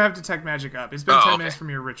 You have Detect Magic up. It's been 10 minutes from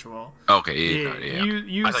your ritual. Okay, yeah.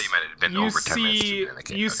 You I thought you meant it had been over 10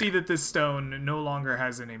 minutes. You see that this stone no longer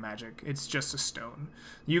has any magic. It's just a stone.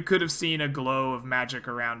 You could have seen a glow of magic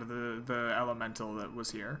around the elemental that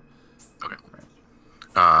was here. Okay.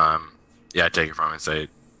 Yeah, I take it from him and say,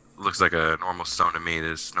 looks like a normal stone to me.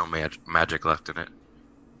 There's no magic left in it.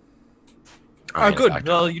 Oh, good.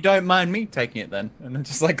 Well, you don't mind me taking it then, and then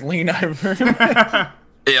just lean over.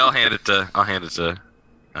 Yeah, I'll hand it to.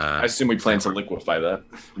 I assume we plan to liquefy that.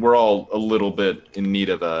 We're all a little bit in need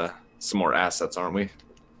of some more assets, aren't we?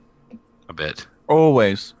 A bit.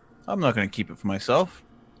 Always. I'm not going to keep it for myself.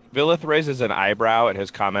 Villith raises an eyebrow at his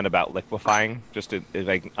comment about liquefying, just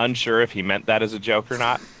like unsure if he meant that as a joke or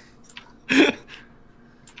not.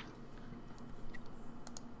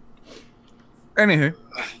 Anywho,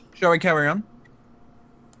 shall we carry on?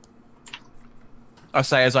 I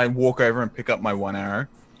say as I walk over and pick up my one arrow.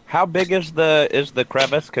 How big is the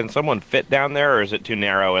crevice? Can someone fit down there, or is it too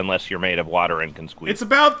narrow unless you're made of water and can squeeze? It's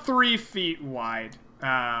about 3 feet wide,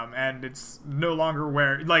 and it's no longer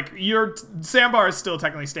where your sandbar is still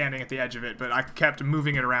technically standing at the edge of it, but I kept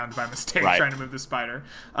moving it around by mistake, trying to move the spider.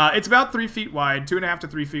 It's about 3 feet wide, 2.5 to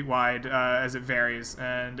 3 feet wide, as it varies,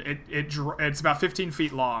 and it's about 15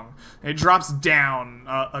 feet long. It drops down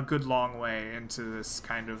a good long way into this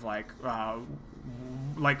kind of like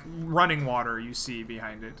running water you see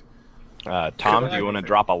behind it. Tom, do you want to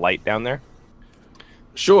drop a light down there?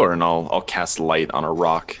 Sure, and I'll cast light on a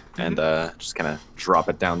rock and just kind of drop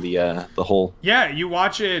it down the hole. Yeah, you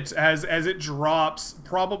watch it as it drops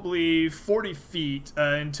probably 40 feet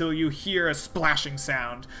until you hear a splashing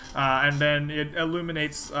sound, and then it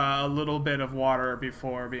illuminates a little bit of water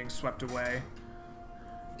before being swept away.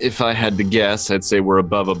 If I had to guess, I'd say we're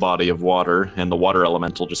above a body of water, and the water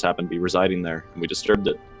elemental just happened to be residing there, and we disturbed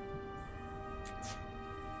it.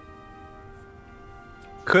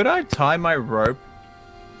 Could I tie my rope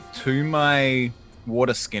to my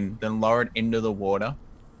water skin, then lower it into the water?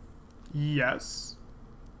 Yes.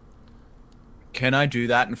 Can I do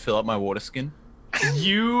that and fill up my water skin?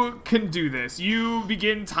 You can do this. You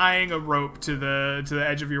begin tying a rope to the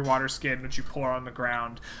edge of your water skin, which you pour on the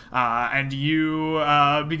ground, and you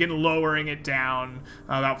begin lowering it down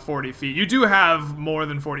about 40 feet. You do have more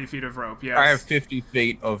than 40 feet of rope, yes. I have 50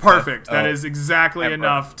 feet of... Perfect. That is exactly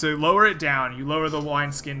enough to lower it down. You lower the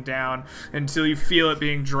wineskin down until you feel it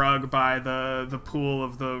being drugged by the pool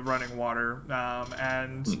of the running water,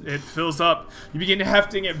 and it fills up. You begin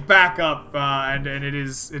hefting it back up, and it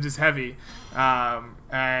is heavy.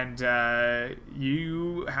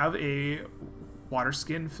 You have a water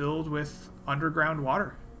skin filled with underground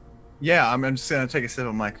water. Yeah, I'm just gonna take a sip.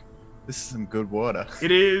 I'm like, this is some good water.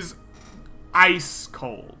 It is ice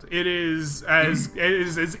cold. It is as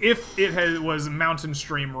if it was mountain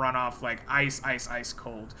stream runoff, like ice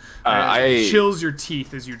cold. It chills your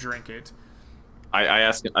teeth as you drink it. I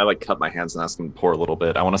ask him, I cut my hands and ask him to pour a little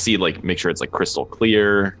bit. I want to see make sure it's crystal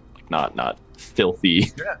clear, not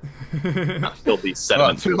filthy. Yeah. Not filthy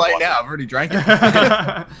sediment. Well, too late now. I've already drank it.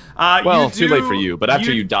 Too late for you. But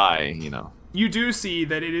after you die, You do see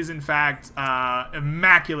that it is in fact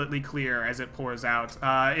immaculately clear as it pours out.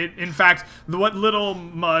 In fact, what little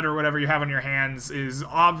mud or whatever you have on your hands is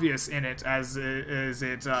obvious in it as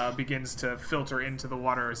it begins to filter into the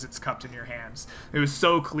water as it's cupped in your hands. It was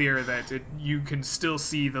so clear that you can still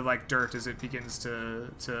see the dirt as it begins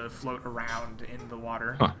to float around in the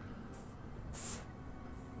water. Huh.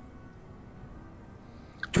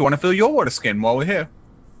 Do you want to fill your water skin while we're here?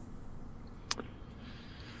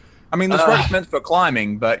 I mean, this rope's meant for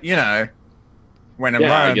climbing, but when I'm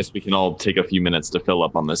I guess we can all take a few minutes to fill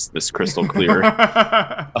up on this crystal clear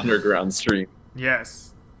underground stream.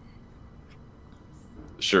 Yes.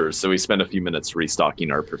 Sure. So we spend a few minutes restocking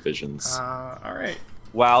our provisions. All right.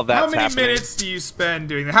 While that's happening. How many happening, minutes do you spend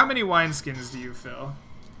doing that? How many wineskins do you fill?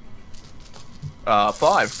 5,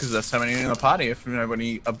 because there's so many in the party. If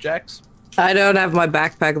nobody objects. I don't have my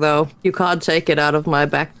backpack though. You can't take it out of my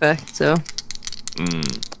backpack, so.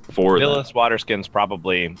 Phyllis Waterskin's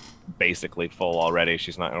probably basically full already.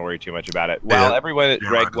 She's not gonna worry too much about it. While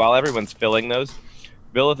everyone's filling those,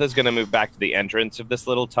 Villith is gonna move back to the entrance of this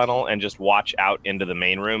little tunnel and just watch out into the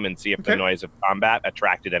main room and see if the noise of combat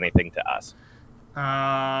attracted anything to us.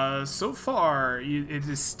 So far, it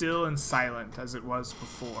is still and silent as it was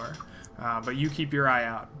before. But you keep your eye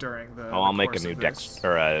out during the. I'll make a new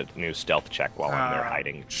a new stealth check while I'm there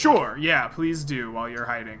hiding. Sure, yeah, please do while you're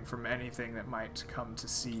hiding from anything that might come to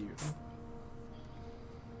see you.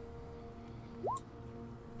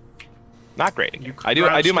 Not great.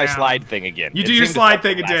 I do my slide thing again. You do your slide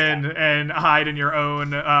thing again and hide in your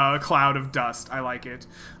own cloud of dust. I like it.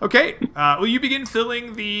 Okay, well, you begin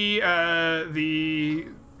filling the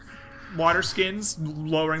water skins,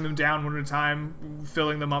 lowering them down one at a time,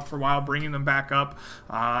 filling them up for a while, bringing them back up,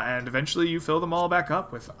 and eventually you fill them all back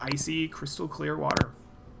up with icy, crystal clear water.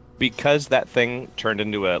 Because that thing turned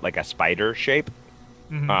into a spider shape,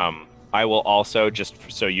 I will also, just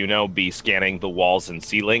so you know, be scanning the walls and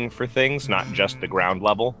ceiling for things, not just the ground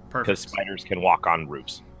level, because spiders can walk on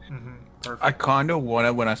roofs. Perfect. I kind of want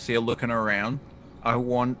to, when I see it looking around, I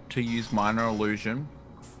want to use Minor Illusion,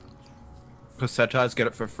 because Satires get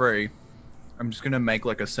it for free, I'm just gonna make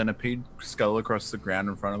like a centipede skull across the ground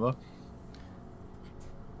in front of her.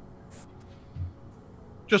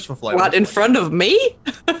 Just for flavor. What, in front of me?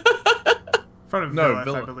 In front of No, Villith, I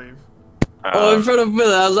Villith. believe. Oh, in front of me.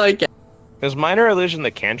 I was like, Is Minor Illusion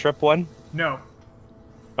the cantrip one? No.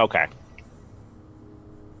 Okay.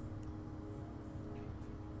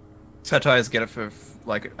 Satires get it for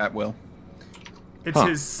like at will. It's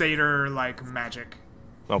his satyr like magic.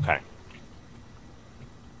 Okay.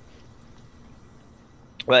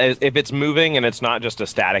 Well, if it's moving and it's not just a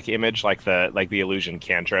static image like the illusion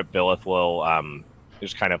cantrip, Billith will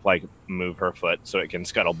just kind of like move her foot so it can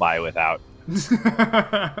scuttle by without.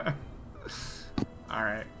 All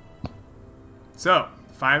right. So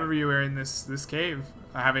 5 of you are in this cave,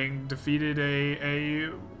 having defeated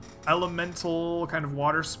a elemental kind of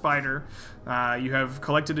water spider. You have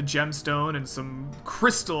collected a gemstone and some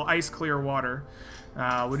crystal ice clear water.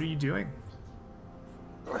 What are you doing?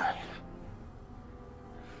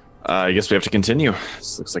 I guess we have to continue.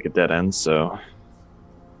 This looks like a dead end, so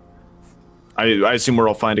I assume we're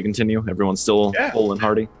all fine to continue. Everyone's still whole and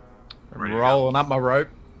hearty. Rolling up my rope.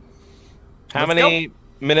 How many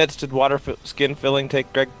minutes did skin filling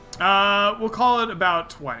take, Greg? We'll call it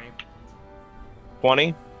about 20.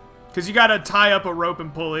 20? Because you gotta tie up a rope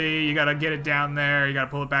and pulley, you gotta get it down there, you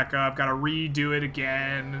gotta pull it back up, gotta redo it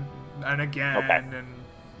again and again, and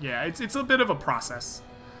yeah, it's a bit of a process.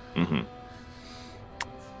 Mm-hmm.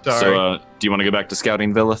 Sorry. So, do you want to go back to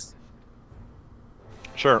scouting, Villith?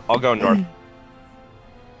 Sure, I'll go north.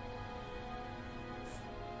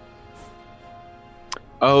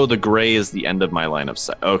 Oh, the gray is the end of my line of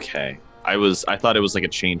sight. Okay. I thought it was like a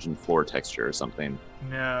change in floor texture or something.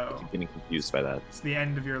 No. I'm getting confused by that. It's the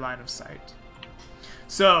end of your line of sight.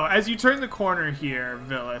 So, as you turn the corner here,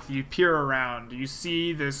 Villith, you peer around. You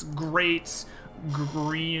see this great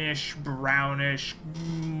greenish, brownish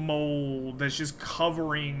mold that's just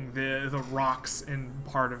covering the rocks in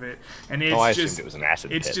part of it. And it's I just, assumed it was an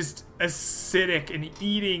acid it's pit. just acidic and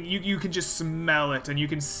eating. You can just smell it, and you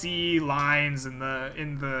can see lines in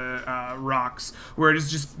the rocks where it has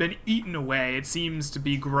just been eaten away. It seems to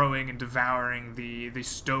be growing and devouring the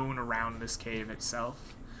stone around this cave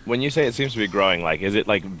itself. When you say it seems to be growing, like, is it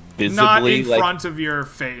like visibly Not in like front of your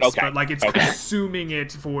face, Okay, but like it's okay. consuming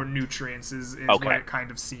it for nutrients is what Okay. it kind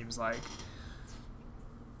of seems like.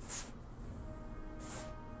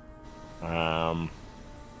 Well,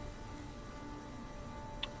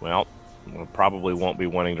 we probably won't be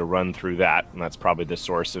wanting to run through that, and that's probably the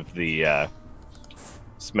source of the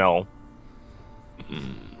smell.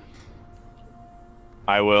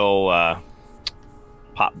 I will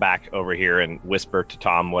pop back over here and whisper to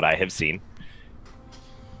Tom what I have seen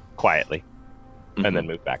quietly, and then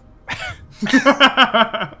move back.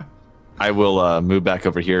 I will move back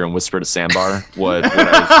over here and whisper to Sambar what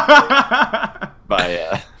I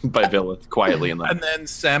by Villith quietly in the. And then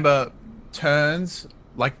Samba turns,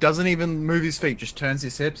 like doesn't even move his feet, just turns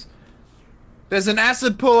his hips. There's an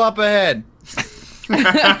acid pull up ahead.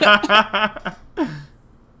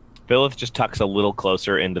 Billith just tucks a little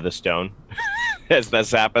closer into the stone as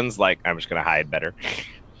this happens. Like, I'm just gonna hide better.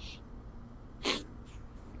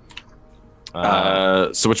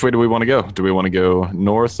 So which way do we want to go? Do we want to go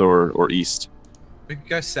north or east? We could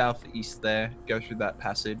go southeast there, go through that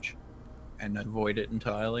passage, and avoid it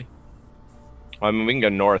entirely. I mean, we can go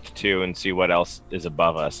north too and see what else is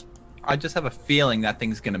above us. I just have a feeling that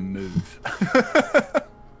thing's gonna move.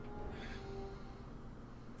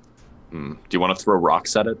 Do you want to throw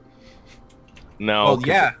rocks at it? No. Well, 'cause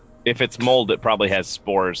yeah. If it's mold, it probably has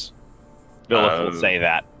spores. Billith will say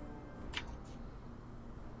that.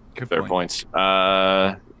 Good Fair point.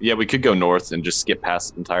 Yeah, we could go north and just skip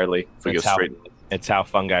past it entirely if we It's go how- straight. It's how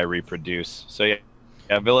fungi reproduce. So yeah,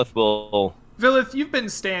 Billith will. Villith, you've been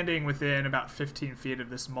standing within about 15 feet of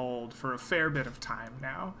this mold for a fair bit of time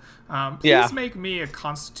now. Please make me a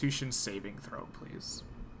Constitution saving throw, please.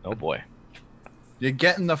 Oh boy. You're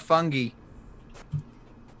getting the fungi.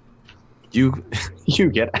 You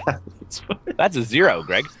get athletes. That's a 0,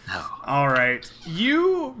 Greg. All right.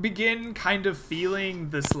 You begin kind of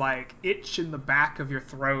feeling this like itch in the back of your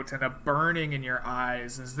throat and a burning in your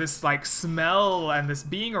eyes as this like smell and this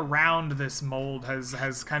being around this mold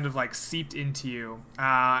has kind of like seeped into you.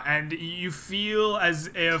 And you feel as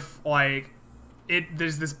if like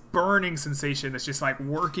there's this burning sensation that's just like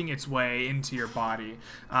working its way into your body.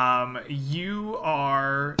 You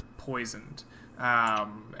are poisoned.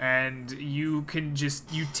 And you can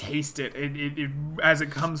just, you taste it. It as it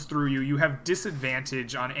comes through you. You have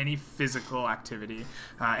disadvantage on any physical activity.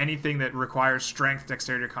 Anything that requires strength,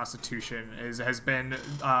 dexterity, or constitution has been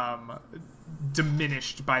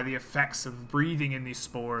diminished by the effects of breathing in these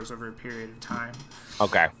spores over a period of time.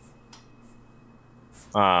 Okay.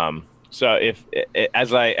 So if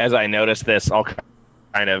as I notice this, I'll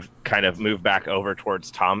kind of move back over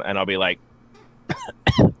towards Tom, and I'll be like,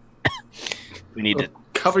 "We need to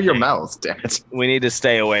cover your mouth, damn it." We need to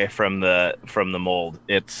stay away from the mold.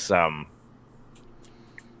 It's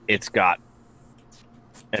got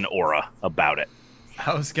an aura about it.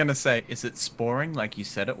 I was gonna say, is it sporing like you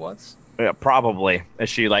said it was? Yeah, probably. As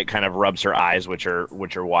she like kind of rubs her eyes, which are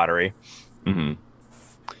watery. Mm-hmm.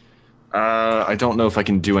 I don't know if I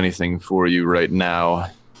can do anything for you right now.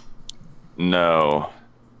 No,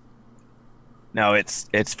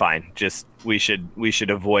 it's fine. Just we should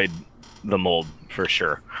avoid the mold for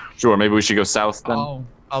sure. Sure, maybe we should go south then.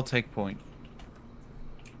 I'll take point.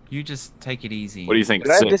 You just take it easy. What do you think?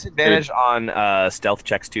 Did I have disadvantage on stealth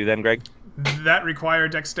checks too then, Greg? That require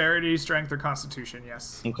dexterity, strength, or constitution,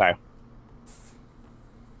 yes. Okay.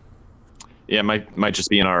 Yeah, might just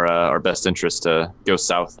be in our best interest to go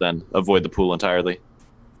south then. Avoid the pool entirely.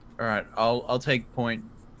 All right, I'll take point.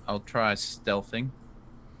 I'll try stealthing.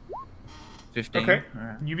 15. Okay.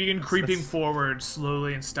 Right. You begin creeping forward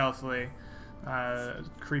slowly and stealthily,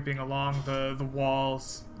 creeping along the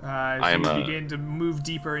walls as you begin to move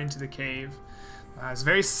deeper into the cave. It's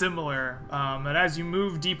very similar, but as you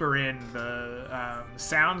move deeper in, the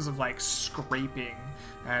sounds of like scraping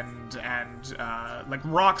and like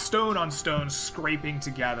rock, stone on stone scraping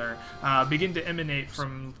together begin to emanate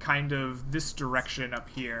from kind of this direction up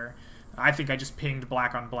here. I think I just pinged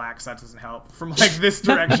black on black, so that doesn't help. From like this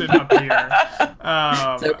direction up here.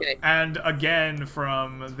 It's okay. And again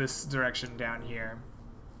from this direction down here.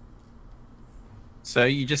 So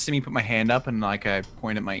you just see me put my hand up and like I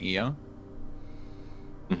point at my ear.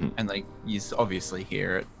 Mm-hmm. And like you obviously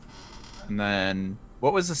hear it. And then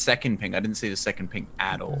what was the second ping? I didn't see the second ping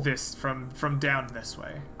at all. This from down this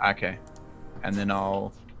way. Okay. And then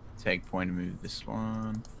I'll take point and move this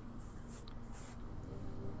one.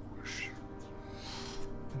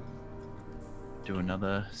 Do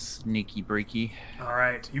another sneaky breaky. All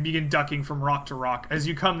right, you begin ducking from rock to rock. As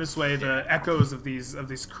you come this way, the echoes of these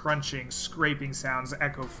crunching, scraping sounds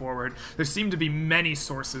echo forward. There seem to be many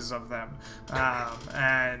sources of them,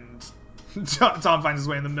 and Tom finds his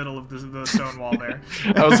way in the middle of the stone wall there.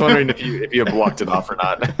 I was wondering if you have blocked it off or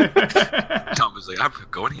not. Tom was like, "I'm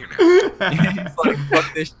going here now." He's like,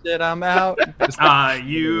 fuck this shit, I'm out.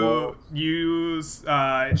 You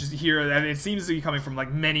just hear that it seems to be coming from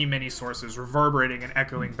like many sources, reverberating and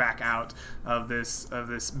echoing back out of this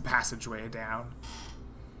passageway down.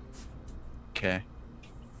 Okay.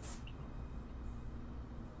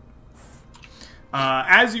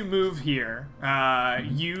 As you move here,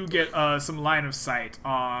 you get some line of sight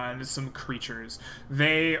on some creatures.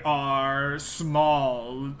 They are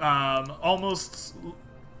small, almost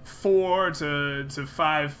 4 to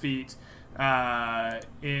 5 feet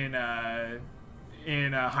in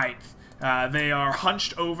height. They are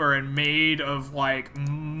hunched over and made of like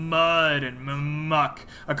mud and muck,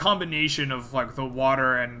 a combination of like the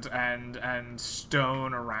water and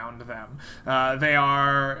stone around them.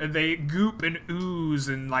 They goop and ooze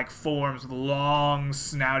in like forms with long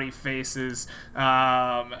snouty faces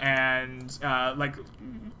and like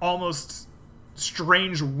almost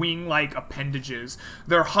strange wing-like appendages.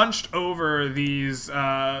 They're hunched over these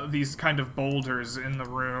kind of boulders in the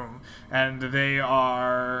room, and they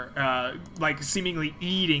are like seemingly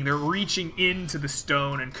eating. They're reaching into the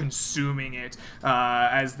stone and consuming it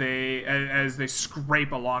as they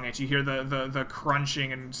scrape along it. You hear the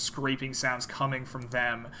crunching and scraping sounds coming from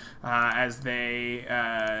them as they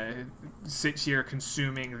sit here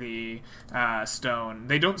consuming the stone.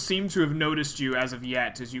 They don't seem to have noticed you as of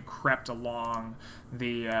yet as you crept along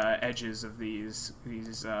the edges of these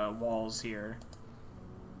walls here.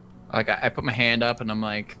 Like I put my hand up and I'm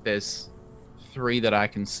like, there's 3 that I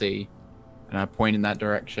can see, and I point in that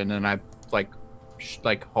direction and I like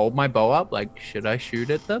hold my bow up. Like, should I shoot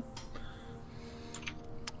at them?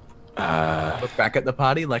 Look back at the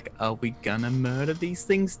party. Like, are we gonna murder these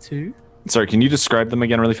things too? Sorry, can you describe them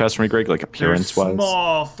again really fast for me, Greg? Like They're appearance-wise?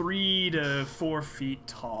 small, 3 to 4 feet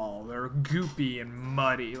tall. They're goopy and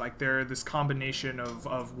muddy. Like they're this combination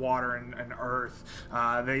of water and earth.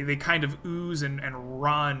 They kind of ooze and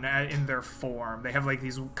run in their form. They have like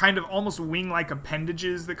these kind of almost wing-like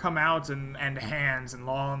appendages that come out and hands and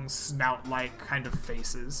long snout-like kind of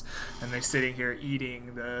faces. And they're sitting here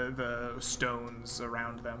eating the stones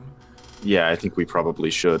around them. Yeah, I think we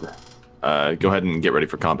probably should. Go ahead and get ready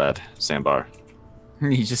for combat, Sandbar.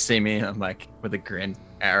 You just see me, I'm like, with a grin,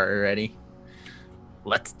 arrow ready.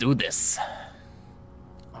 Let's do this.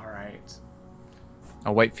 All right.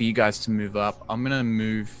 I'll wait for you guys to move up. I'm gonna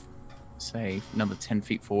move, say, another 10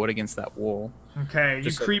 feet forward against that wall. Okay, you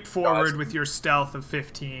Just so creep guys forward can- with your stealth of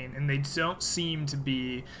 15, and they don't seem to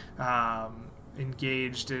be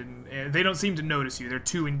engaged in. They don't seem to notice you. They're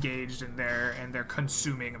too engaged in their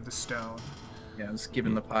consuming of the stone. Yeah, I was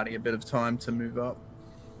giving the party a bit of time to move up.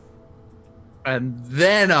 And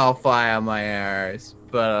then I'll fire my arrows.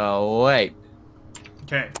 But I'll wait.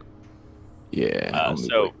 Okay. Yeah, I'll move,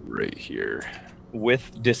 so- like, right here.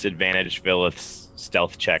 With disadvantage, Vilith's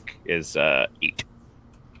stealth check is 8.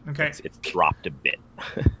 Okay. It's dropped a bit.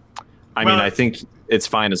 I Well, mean, I think it's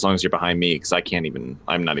fine as long as you're behind me, because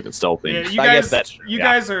I'm not even stealthing. Yeah, you I guess guys, that's true, you yeah.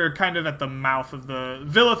 guys are kind of at the mouth of the.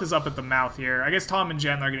 Vilith is up at the mouth here. I guess Tom and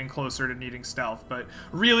Jen are getting closer to needing stealth, but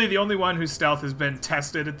really the only one whose stealth has been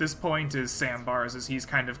tested at this point is Sambar's, as he's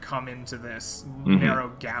kind of come into this narrow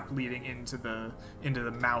gap leading into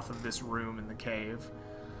the mouth of this room in the cave.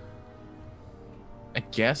 I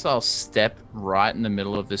guess I'll step right in the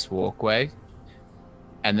middle of this walkway.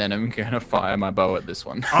 And then I'm gonna fire my bow at this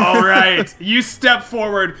one. All right, you step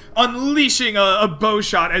forward, unleashing a bow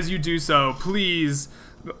shot as you do so. Please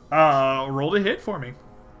roll to hit for me.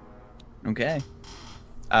 Okay.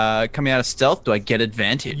 Coming out of stealth, do I get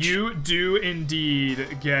advantage? You do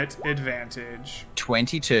indeed get advantage.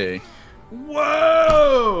 22.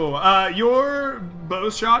 Whoa! Your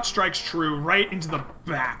bow shot strikes true right into the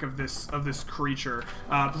back of this creature.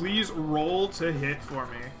 Please roll to hit for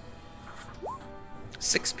me.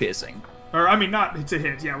 6 piercing. Or I mean, not to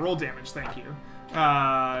hit. Yeah, roll damage. Thank you.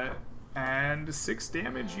 And 6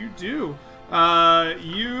 damage you do.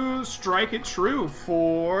 You strike it true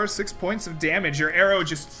for 6 points of damage. Your arrow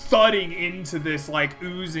just thudding into this like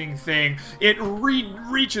oozing thing. It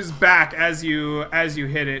reaches back as you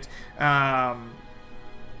hit it.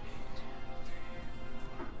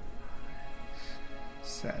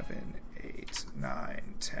 7, 8, 9,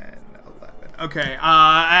 10, 11. Okay,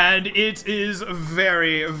 and it is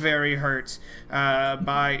very, very hurt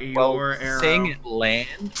by your arrow. Seeing it land,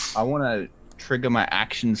 I want to trigger my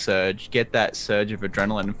action surge, get that surge of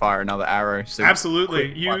adrenaline, and fire another arrow. So Absolutely.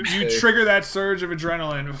 quick You one, two. trigger that surge of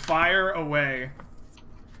adrenaline. Fire away.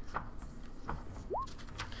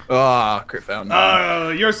 Oh, crit fail.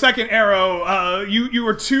 Your second arrow, you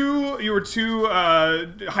were too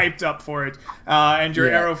hyped up for it, and your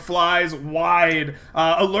Yeah. arrow flies wide,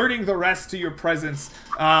 alerting the rest to your presence.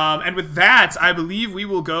 And with that, I believe we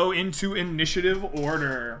will go into initiative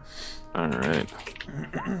order. All right.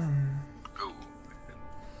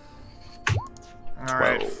 All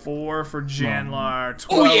right, 12. 4 for Janlar,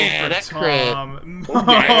 12 yeah, for that crit. Tom.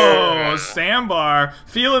 Oh, Sambar,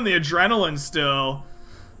 feeling the adrenaline still.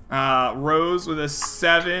 Rose with a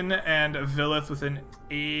 7 and Vilith with an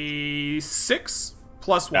a 6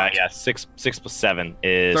 plus what? Yeah, 6 plus 7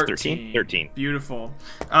 is 13. 13. Beautiful.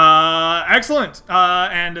 Excellent.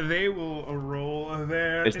 And they will roll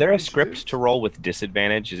their. Is there a initiative. script to roll with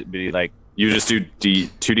disadvantage? Is it be like You just do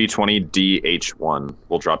 2d20 DH1.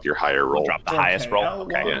 We'll drop your higher roll. drop the highest roll? L1.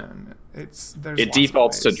 Okay. Yeah. There's It lots of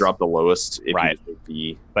defaults to ways. drop the lowest if Right. you do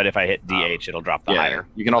D. But if I hit DH, it'll drop the Yeah, higher.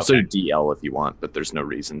 you can also Okay. do DL if you want, but there's no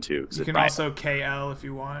reason to. 'cause You it- can also KL if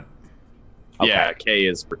you want. Yeah, Okay. K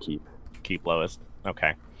is for keep. Keep lowest.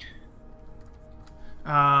 Okay.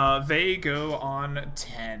 They go on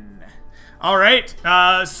 10. All right.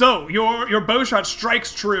 So your bow shot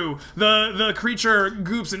strikes true. The creature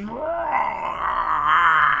goops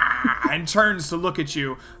and turns to look at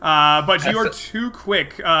you. But you're too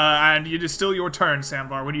quick, and it is still your turn,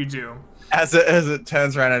 Sambar. What do you do? As it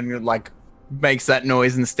turns around and like makes that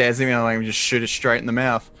noise and stares at me, I'm like, just shoot it straight in the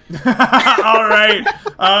mouth. All right.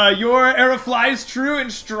 Your arrow flies true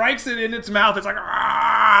and strikes it in its mouth. It's like,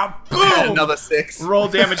 boom! Another 6. Roll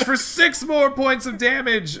damage for 6 more points of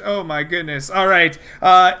damage. Oh my goodness. All right.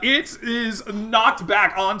 It is knocked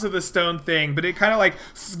back onto the stone thing, but it kind of like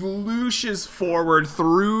slooshes forward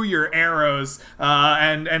through your arrows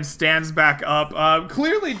and stands back up.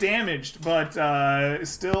 Clearly damaged, but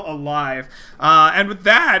still alive. And with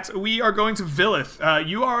that, we are going to Vilith.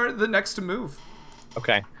 You are the next to move.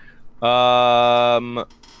 Okay.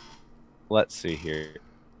 Let's see here.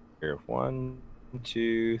 1,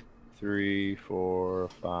 2, 3, 4,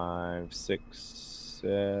 5, 6,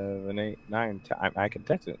 7, 8, 9, 10. I can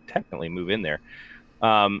technically move in there.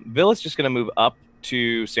 Vilith's just going to move up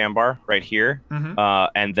to Sambar right here,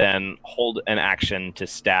 and then hold an action to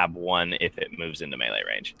stab one if it moves into melee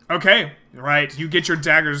range. Okay, right. You get your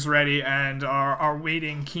daggers ready and are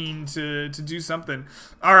waiting, keen to do something.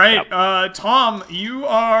 All right, Yep. Tom, you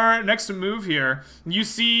are next to move here. You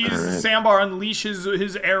see Sambar unleash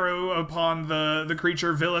his arrow upon the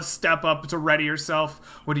creature. Villa, step up to ready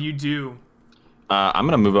yourself. What do you do? I'm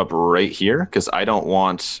gonna move up right here because I don't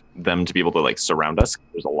want them to be able to like surround us.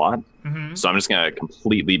 There's a lot, so I'm just gonna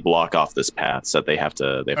completely block off this path so that they have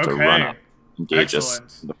to run up, engage us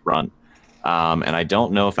in the front. And I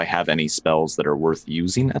don't know if I have any spells that are worth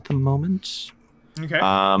using at the moment. Okay.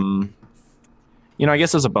 You know, I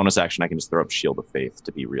guess as a bonus action, I can just throw up Shield of Faith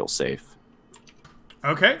to be real safe.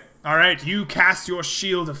 Okay. All right. You cast your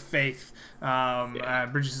Shield of Faith.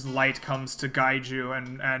 Bridges' light comes to guide you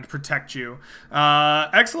and protect you.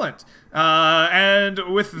 Excellent. And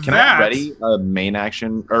with can I ready a main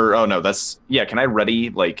action? Or, oh no, that's, yeah, can I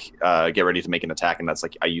ready, like, get ready to make an attack, and that's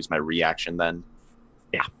like, I use my reaction then?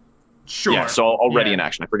 Yeah. Sure. Yeah, so I'll ready an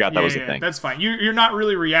action. I forgot that was a thing. That's fine. You're not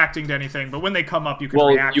really reacting to anything, but when they come up, you can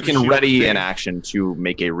react. You can ready an action to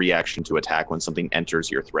make a reaction to attack when something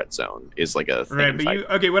enters your threat zone. Is like a thing. Right, but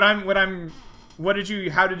how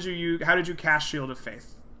did you cast Shield of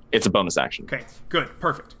Faith? It's a bonus action. Okay, good,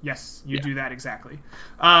 perfect. Yes, you do that exactly.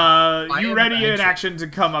 You ready an action to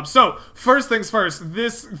come up. So, first things first,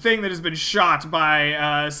 this thing that has been shot by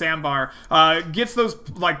Sambar gets those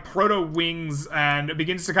like proto wings and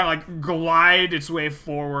begins to kind of like glide its way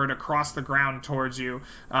forward across the ground towards you,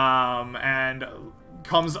 and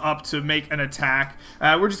comes up to make an attack.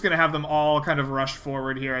 We're just going to have them all kind of rush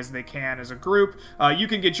forward here as they can as a group. You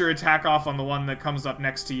can get your attack off on the one that comes up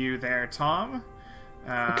next to you there, Tom.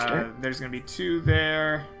 There's going to be 2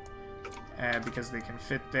 there, because they can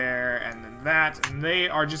fit there, and then that, and they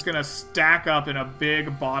are just going to stack up in a big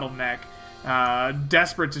bottleneck,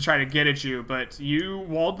 desperate to try to get at you, but you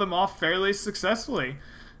walled them off fairly successfully.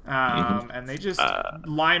 And they just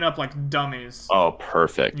line up like dummies. Oh,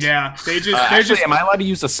 perfect. Yeah, they just actually, am I allowed to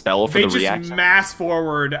use a spell for the reaction? They just mass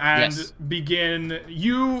forward and begin.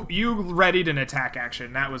 You readied an attack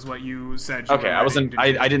action. That was what you said. Okay,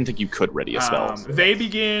 I didn't think you could ready a spell. They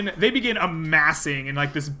begin amassing in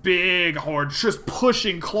like this big horde, just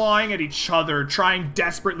pushing, clawing at each other, trying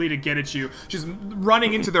desperately to get at you, just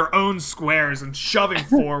running into their own squares and shoving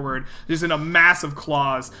forward, just in a massive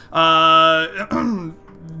claws.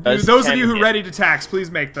 Those of you who readied attacks, please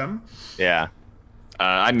make them. Yeah,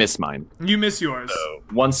 I miss mine. You miss yours. So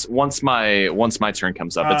once my turn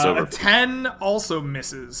comes up, it's over. A 10 also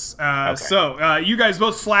misses. So you guys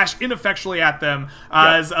both slash ineffectually at them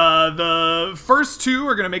as the first 2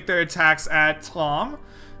 are going to make their attacks at Tom.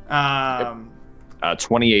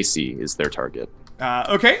 20 AC is their target.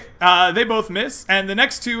 Okay, they both miss, and the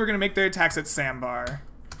next 2 are going to make their attacks at Sambar.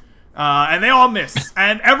 And they all miss.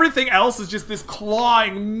 And everything else is just this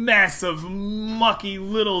clawing mess of mucky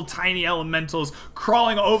little tiny elementals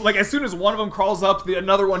crawling over. Like, as soon as one of them crawls up,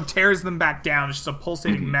 another one tears them back down. It's just a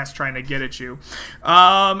pulsating mess trying to get at you.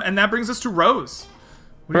 And that brings us to Rose.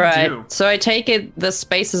 What do you do? So I take it the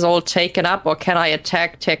space is all taken up, or can I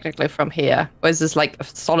attack technically from here? Or is this like a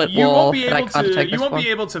solid wall that I can't attack? You won't be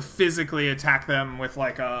able to physically attack them with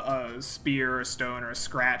like a spear, or a stone, or a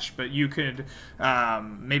scratch, but you could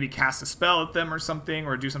maybe cast a spell at them or something,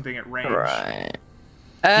 or do something at range. Right.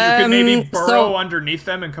 You could maybe burrow underneath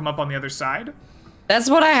them and come up on the other side. That's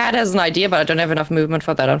what I had as an idea, but I don't have enough movement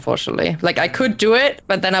for that, unfortunately. Like, I could do it,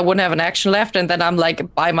 but then I wouldn't have an action left, and then I'm,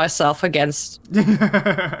 like, by myself against,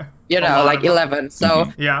 you know, like 11. So,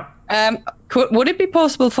 yeah. Would it be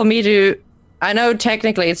possible for me to, I know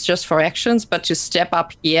technically it's just for actions, but to step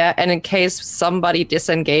up here, and in case somebody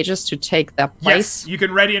disengages, to take their place? Yes, you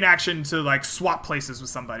can ready an action to, like, swap places with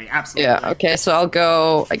somebody, absolutely. Yeah, okay, so I'll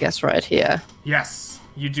go, I guess, right here. Yes,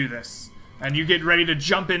 you do this. And you get ready to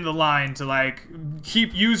jump in the line to, like,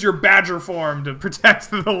 use your badger form to protect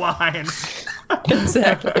the line.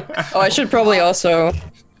 Exactly. Oh, I should probably also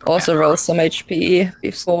roll some HP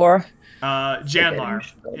before. Janlar,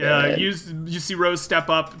 you see Rose step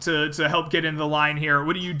up to help get in the line here.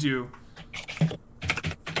 What do you do?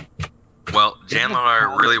 Well,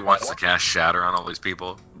 Janlar really wants to cast Shatter on all these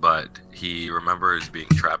people, but he remembers being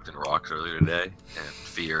trapped in rocks earlier today and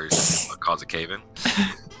fears cause a cave-in.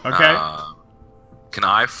 Okay. Can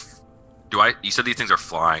you said these things are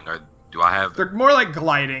flying, or do I have... They're more like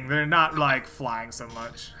gliding. They're not like flying so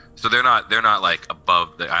much. So they're not like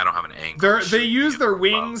above I don't have an angle. They use their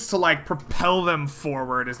wings to like propel them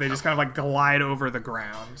forward as they just kind of like glide over the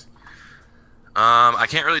ground. I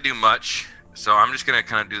can't really do much, so I'm just gonna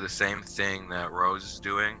kind of do the same thing that Rose is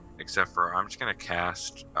doing, except for I'm just gonna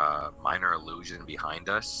cast Minor Illusion behind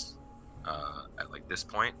us at like this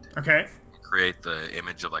point. Okay. Create the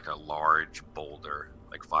image of like a large boulder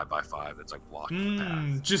like 5x5 that's like blocking the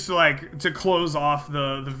path. Just like to close off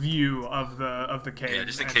the view of the cave. Yeah,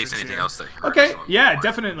 just in case anything else that hurts. Okay, yeah,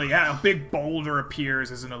 definitely. Yeah, a big boulder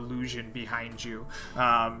appears as an illusion behind you,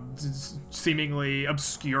 seemingly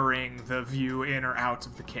obscuring the view in or out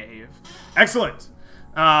of the cave. Excellent.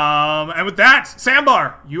 And with that,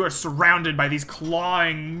 Sambar, you are surrounded by these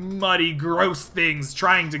clawing, muddy, gross things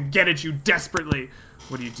trying to get at you desperately.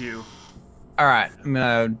 What do you do? All right, I'm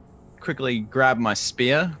gonna quickly grab my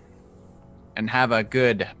spear and have a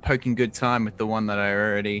poking good time with the one that I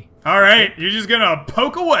already... All right, you're just gonna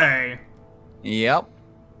poke away. Yep.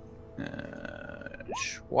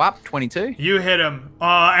 Swap, 22. You hit him,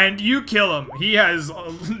 and you kill him. He has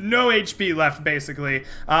no HP left, basically,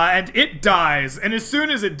 and it dies. And as soon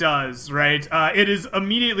as it does, right, it is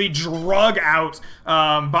immediately drug out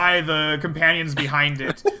by the companions behind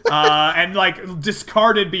it, and like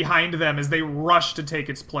discarded behind them as they rush to take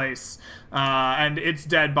its place. And its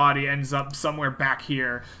dead body ends up somewhere back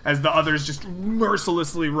here as the others just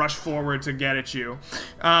mercilessly rush forward to get at you.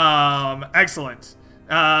 Excellent.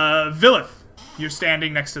 Villith. You're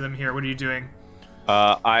standing next to them here. What are you doing?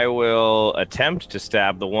 I will attempt to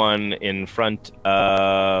stab the one in front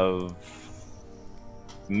of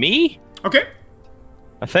me. Okay.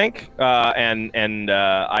 I think. And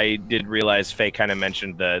I did realize Faye kind of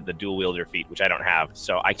mentioned the dual wielder feat, which I don't have,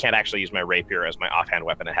 so I can't actually use my rapier as my offhand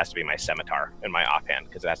weapon. It has to be my scimitar in my offhand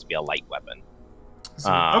because it has to be a light weapon.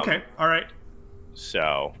 So, okay. All right.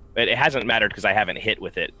 So it hasn't mattered because I haven't hit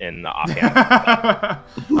with it in the offhand.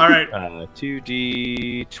 All right.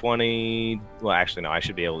 2d20. Well, actually, no. I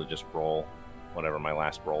should be able to just roll whatever my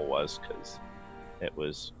last roll was because it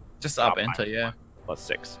was just up enter, yeah.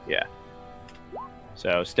 +6, yeah.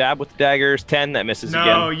 So stab with the daggers, 10. That misses again.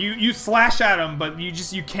 No, you slash at him, but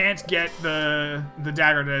you can't get the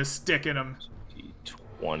dagger to stick in him.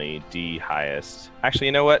 D20, D highest. Actually,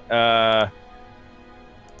 you know what?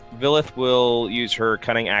 Villith will use her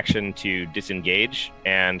cunning action to disengage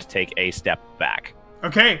and take a step back.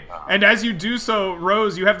 Okay, and as you do so,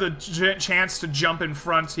 Rose, you have the chance to jump in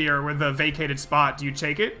front here with the vacated spot. Do you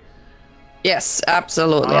take it? Yes,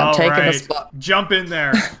 absolutely. I'm taking the spot. Jump in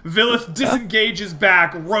there. Villith disengages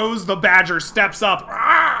back. Rose the Badger steps up.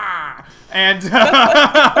 And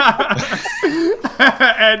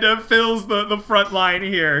and fills the front line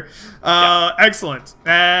here. Excellent.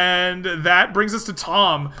 And that brings us to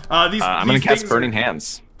Tom. I'm going to cast Burning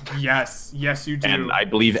Hands. Yes, you do. And I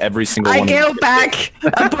believe every single one. I go back.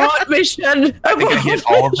 Abort mission. I think I hit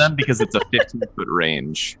all of them because it's a 15-foot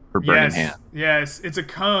range for Burning Hands. Yes, it's a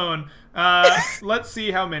cone. Let's see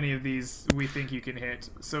how many of these we think you can hit.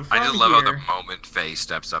 So from I just love how the moment Faye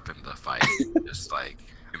steps up into the fight, just like.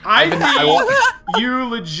 I think you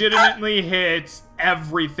legitimately hit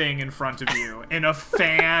everything in front of you in a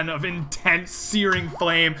fan of intense, searing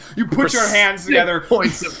flame. You put your hands together.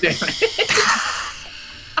 Points of damage.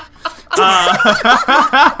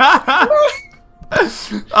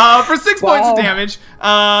 For 6 points of damage,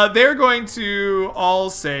 they're going to all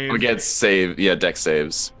save. We get save, dex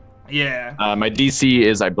saves. Yeah. My DC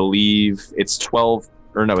is, I believe, it's 12,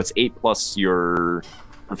 or no, it's 8 plus your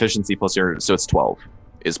proficiency plus your, so it's 12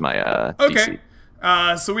 is my DC.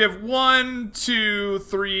 So we have 1, 2,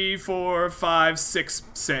 3, 4, 5, 6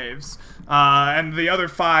 saves. And the other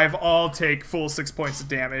 5 all take full 6 points of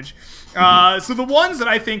damage. So the ones that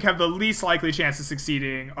I think have the least likely chance of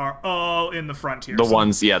succeeding are all in the front here. The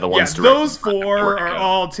ones those 4 are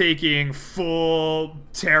all taking full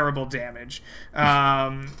terrible damage.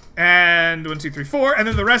 And 1, 2, 3, 4, and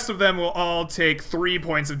then the rest of them will all take 3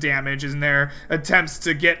 points of damage in their attempts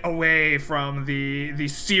to get away from the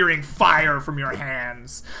searing fire from your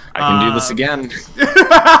hands. I can do this again.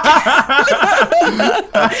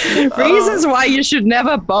 Reasons why you should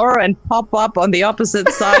never borrow and pop up on the opposite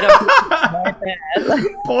side of my bed.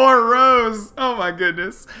 Poor Rose. Oh my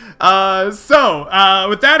goodness. So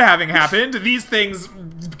with that having happened, these things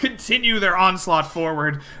continue their onslaught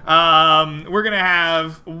forward. We're gonna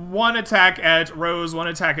have 1 attack at Rose, 1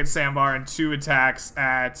 attack at Sambar, and 2 attacks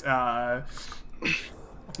at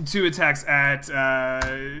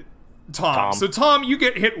Tom. So Tom, you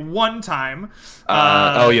get hit 1 time. They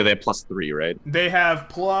have +3, right? They have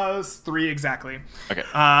 +3 exactly. Okay.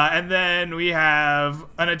 And then we have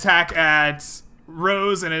an attack at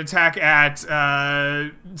Rose and an attack at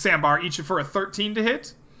Sambar, each for a 13 to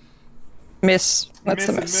hit. Miss. That's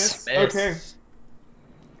a miss. Okay.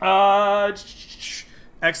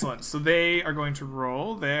 Excellent. So they are going to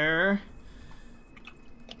roll their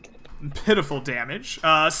pitiful damage.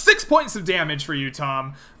 6 points of damage for you,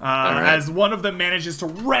 Tom, as one of them manages to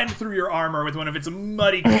rend through your armor with one of its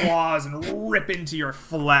muddy claws and rip into your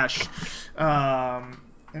flesh. And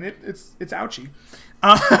it's ouchy.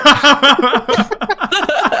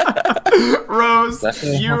 Rose,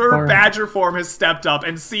 your badger form has stepped up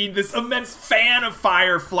and seen this immense fan of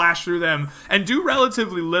fire flash through them and do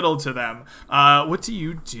relatively little to them. What do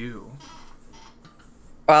you do?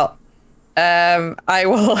 Well, I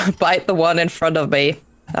will bite the one in front of me,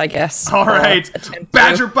 I guess. All right,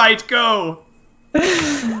 badger bite, go.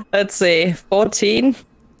 Let's see, 14.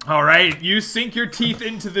 All right, you sink your teeth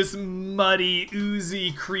into this muddy,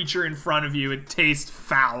 oozy creature in front of you. It tastes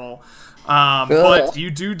foul, but you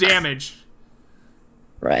do damage.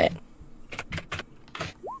 Right.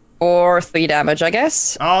 Or 3 damage, I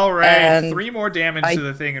guess. All right, and 3 more damage to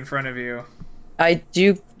the thing in front of you. I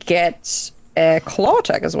do get a claw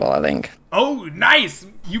attack as well, I think. Oh, nice!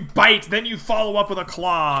 You bite, then you follow up with a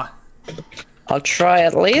claw. I'll try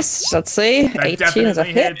at least. Let's see. That 18 is a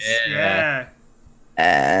hit. hits. Yeah.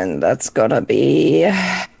 And that's gonna be...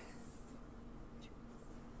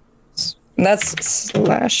 That's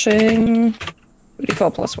slashing...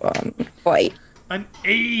 34 plus 1. 8. An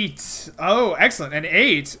 8. Oh, excellent. An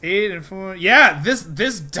 8. 8 and 4. Yeah,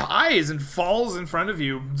 this dies and falls in front of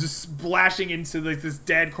you, just splashing into like this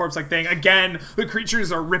dead corpse-like thing. Again, the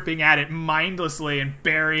creatures are ripping at it mindlessly and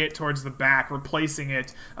bury it towards the back, replacing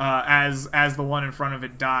it as the one in front of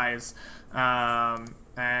it dies.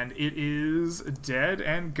 And it is dead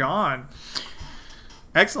and gone.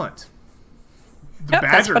 Excellent. The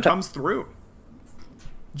badger comes through.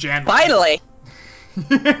 Jan. Finally!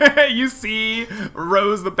 You see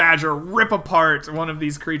Rose the badger rip apart one of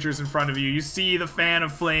these creatures in front of you. You see the fan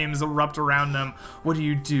of flames erupt around them. What do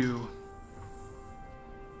you do?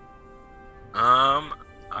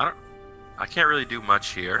 I can't really do much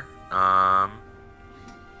here.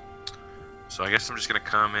 So I guess I'm just gonna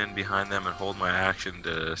come in behind them and hold my action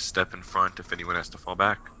to step in front if anyone has to fall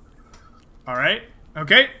back. All right.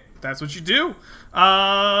 Okay. That's what you do.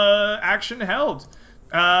 Action held.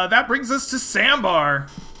 That brings us to Sambar.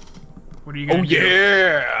 What are you gonna do?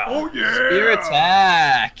 Yeah! Oh yeah! Spear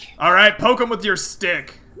attack! All right, poke him with your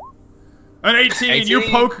stick. An 18. You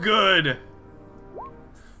poke good.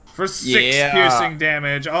 For 6 piercing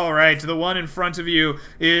damage. All right, the one in front of you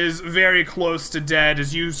is very close to dead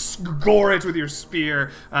as you gore it with your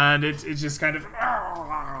spear, and it just kind of...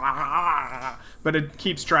 But it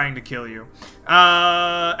keeps trying to kill you.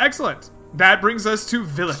 Excellent. That brings us to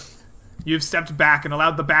Villith. You've stepped back and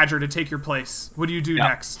allowed the badger to take your place. What do you do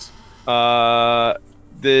next?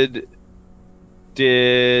 Did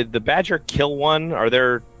the badger kill one? Are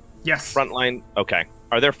there frontline? Okay.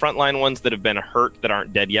 Are there frontline ones that have been hurt that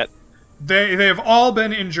aren't dead yet? They have all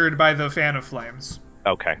been injured by the fan of flames.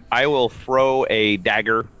 Okay. I will throw a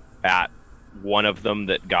dagger at one of them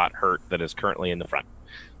that got hurt that is currently in the front.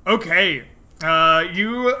 Okay.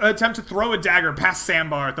 You attempt to throw a dagger past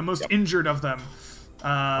Sambar, the most injured of them.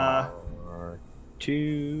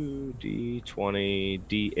 2d20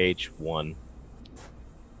 dh1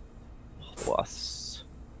 plus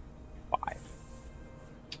 5.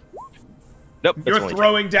 Nope. Your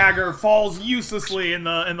throwing dagger falls uselessly in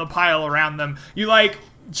the pile around them. You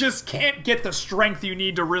just can't get the strength you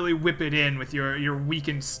need to really whip it in with your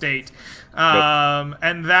weakened state.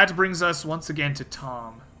 And that brings us once again to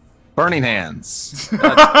Tom. Burning hands.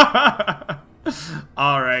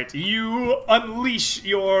 All right, you unleash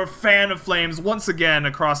your fan of flames once again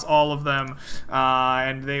across all of them,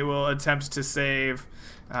 and they will attempt to save.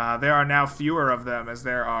 There are now fewer of them, as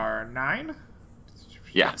there are 9.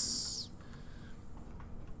 Yes.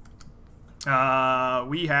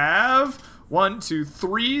 We have 1, 2,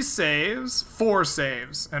 3 saves, 4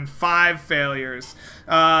 saves, and 5 failures.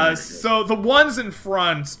 So the ones in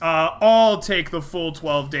front all take the full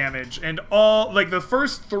 12 damage, and all, the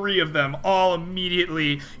first 3 of them all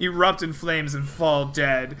immediately erupt in flames and fall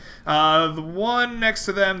dead. The one next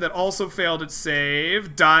to them that also failed its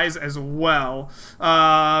save dies as well.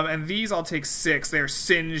 And these all take 6. They are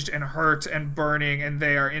singed and hurt and burning, and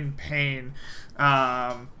they are in pain.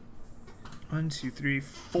 1, 2, 3,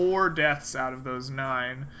 4 deaths out of those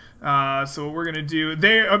 9. So what we're gonna do,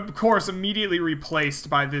 they of course immediately replaced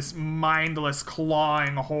by this mindless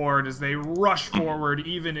clawing horde as they rush forward,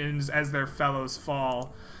 even as their fellows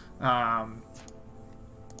fall. 1,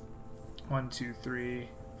 2, 3,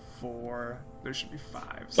 4. There should be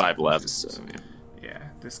 5. 5 left. So, yeah,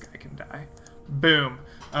 this guy can die. Boom.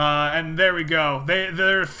 And there we go.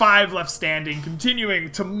 There are 5 left standing, continuing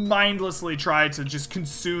to mindlessly try to just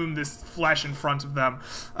consume this flesh in front of them.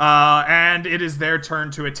 And it is their turn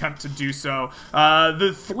to attempt to do so.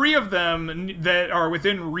 The 3 of them that are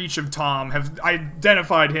within reach of Tom have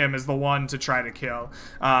identified him as the one to try to kill.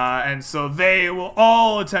 And so they will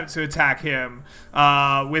all attempt to attack him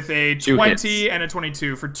with a 20 and a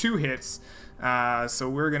 22 for 2 hits. So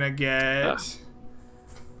we're gonna get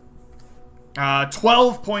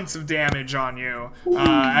 12 points of damage on you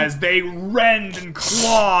as they rend and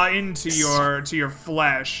claw into your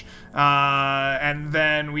flesh. And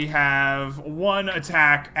then we have 1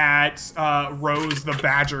 attack at Rose the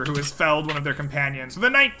Badger, who has felled one of their companions with a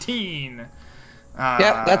 19.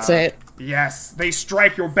 Yep, that's it. Yes, they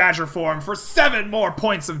strike your badger form for 7 more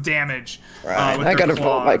points of damage. Right, I gotta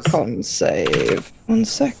roll my con save. 1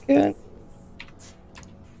 second.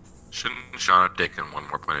 Shouldn't Sean have taken 1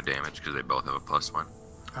 more point of damage because they both have a +1?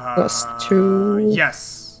 +2.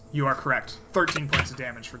 Yes, you are correct. 13 points of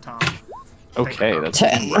damage for Tom. Okay, that's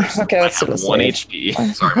 10. Okay, let's do this. 1 HP.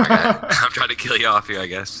 Sorry, my guy. I'm trying to kill you off here, I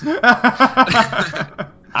guess.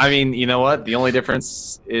 I mean, you know what? The only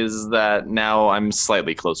difference is that now I'm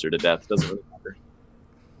slightly closer to death. Doesn't really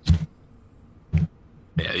matter.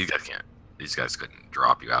 Yeah, you guys can't. These guys couldn't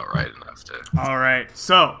drop you outright enough to. All right,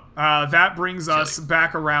 so that brings us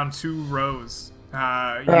back around to Rose.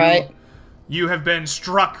 Right. You have been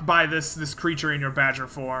struck by this creature in your badger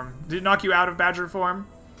form. Did it knock you out of badger form?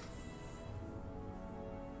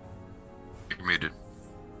 You're muted.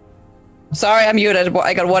 Sorry, I'm muted.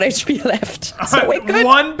 I got 1 HP left. So we're good.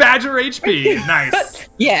 1 badger HP. Nice.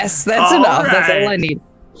 Yes, that's enough. That's all I need.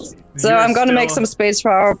 So I'm gonna make some space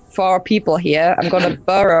for our people here. I'm gonna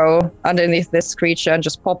burrow underneath this creature and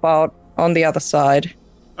just pop out on the other side.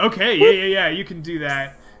 Okay, yeah, you can do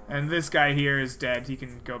that. And this guy here is dead. He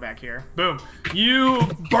can go back here. Boom. You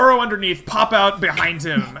burrow underneath, pop out behind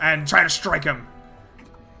him, and try to strike him.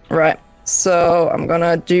 Right. So I'm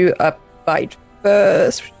gonna do a bite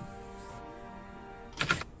first.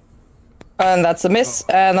 And that's a miss.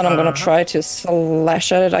 And then I'm gonna try to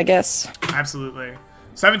slash at it, I guess. Absolutely.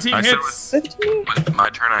 17 hits. My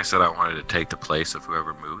turn, I said I wanted to take the place of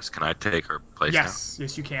whoever moves. Can I take her place now?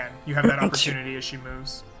 Yes, you can. You have that opportunity as she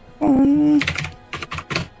moves.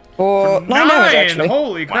 For 9 damage, actually.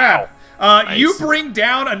 Holy crap. Nice. You bring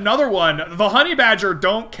down another one. The honey badger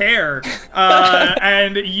don't care.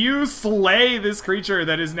 And you slay this creature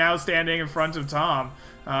that is now standing in front of Tom.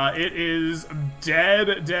 It is dead.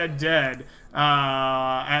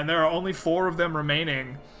 And there are only 4 of them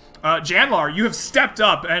remaining. Janlar, you have stepped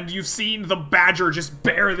up and you've seen the badger just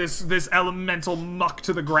bear this elemental muck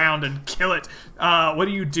to the ground and kill it. What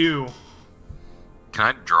do you do? Can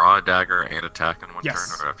I draw a dagger and attack in one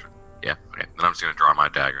Yes. turn? Or after? Yeah, okay. Then I'm just going to draw my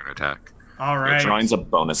dagger and attack. All right. Drawing's a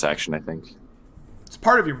bonus action, I think. It's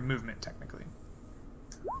part of your movement, technically.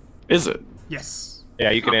 Is it? Yes.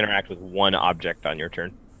 Yeah, you can interact with 1 object on your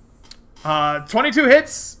turn. 22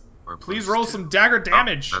 hits. Or Please plus roll 2. some dagger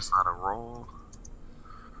damage. Oh, that's not a roll.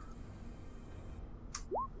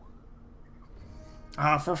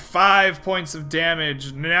 For 5 points of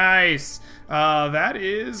damage. Nice. That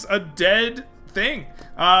is a dead thing.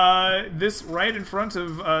 This right in front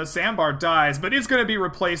of Sambar dies, but it's going to be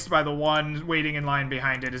replaced by the one waiting in line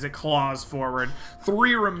behind it as it claws forward.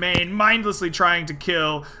 3 remain, mindlessly trying to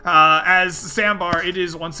kill. As Sambar, it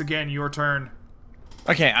is once again your turn.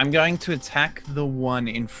 Okay, I'm going to attack the one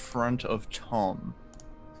in front of Tom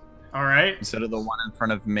All right. instead of the one in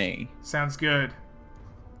front of me. Sounds good.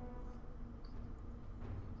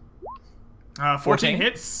 14 14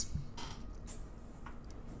 hits.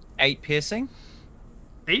 8 piercing.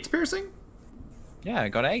 8 piercing? Yeah, I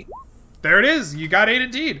got 8. There it is. You got 8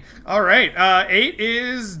 indeed. All right. 8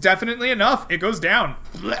 is definitely enough. It goes down.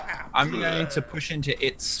 I'm going to push into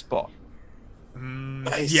its spot.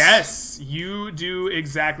 Nice. Yes, you do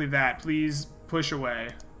exactly that. Please push away.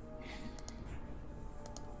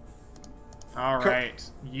 All right.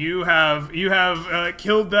 You have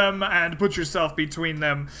killed them and put yourself between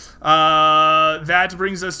them. That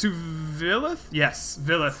brings us to Villith. Yes,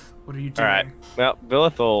 Villith. What are you doing? All right. Well,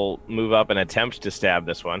 Villith will move up and attempt to stab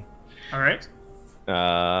this one. All right.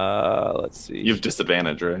 Let's see. You have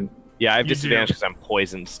disadvantage, right? Yeah, I have You disadvantage do. because I'm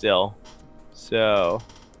poisoned still. So,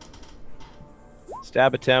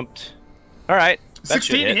 stab attempt. All right. That should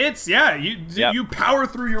 16 hit. hits. Yeah, you Yep. you power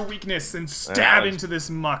through your weakness and stab was- into this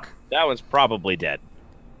muck. That one's probably dead.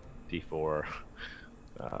 D4.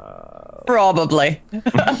 Probably.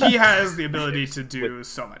 He has the ability to do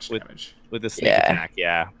so much damage. With the sneak Yeah. attack,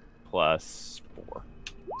 yeah. +4.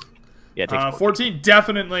 Yeah, it takes 14,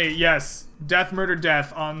 definitely, yes. Death, murder,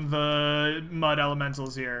 death on the mud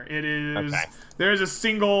elementals here. It is. Okay. There's a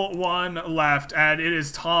single one left, and it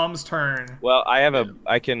is Tom's turn. Well,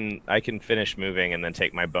 I can finish moving and then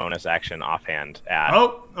take my bonus action offhand at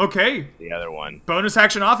Oh, okay. the other one. Bonus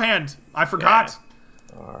action offhand. I forgot.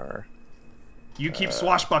 Or You keep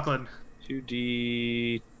swashbuckling.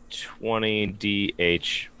 2d20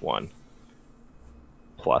 DH1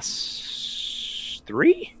 plus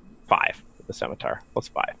 3? 5 with the scimitar. Plus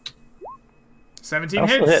 5. 17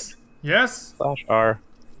 Also hits. hit. Yes. Slash R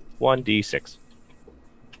 1d6.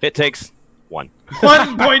 It takes 1.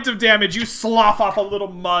 1 point of damage. You slough off a little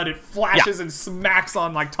mud. It flashes and smacks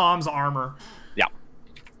on like Tom's armor. Yeah.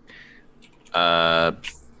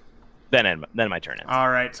 Then my turn ends. All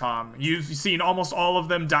right, Tom. You've seen almost all of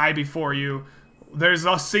them die before you. There's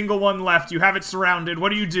a single one left. You have it surrounded. What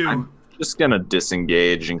do you do? I'm just gonna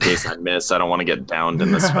disengage in case I miss. I don't want to get downed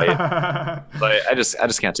in this fight. But I just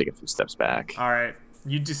can't take a few steps back. All right.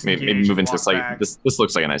 You disengage. Maybe move into walk like back. this. This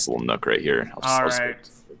looks like a nice little nook right here. All right.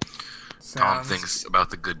 Tom thinks about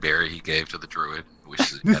the good berry he gave to the druid.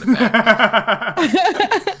 Wishes he had it back.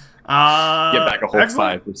 Get back a whole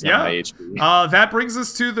excellent. 5% Yeah. of my HP. That brings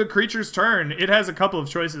us to the creature's turn. It has a couple of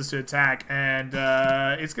choices to attack, and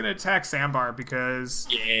it's going to attack Sambar because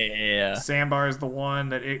Sambar is the one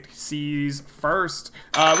that it sees first.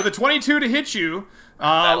 With a 22 to hit you,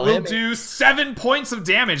 we'll do 7 points of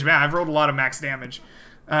damage. Man, I've rolled a lot of max damage.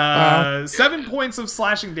 7 points of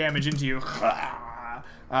slashing damage into you.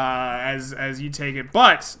 As you take it.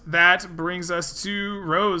 But that brings us to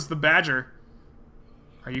Rose the Badger.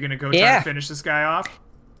 Are you going to go try to finish this guy off?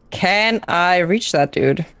 Can I reach that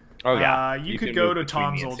dude? Oh yeah. You could go to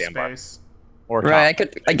Tom's old space. Or Right, I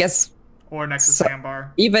could, I guess, Or next to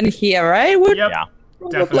Sambar. even here, right? Would Yep. Yeah.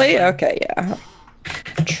 probably. definitely. Okay, yeah.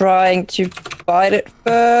 Trying to bite it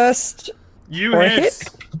first. You Or hit. hit.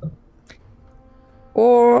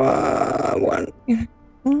 Or one.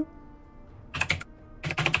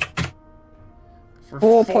 For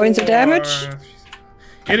 4 points of damage.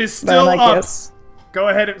 It is Then still I up. guess Go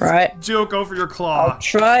ahead and Right. Jill, go for your I'll claw.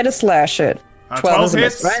 try to slash it. 12 doesn't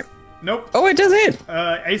hits. miss, right? Nope. Oh, it does hit.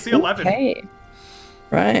 AC 11. Okay.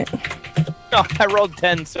 Right. Oh, I rolled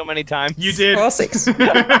 10 so many times. You did. Or 6. And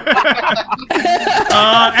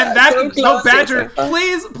that, So no, close, Badger, so far.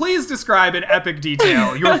 please describe in epic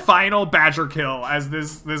detail your final Badger kill as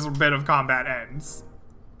this bit of combat ends.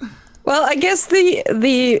 Well, I guess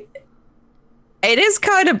it is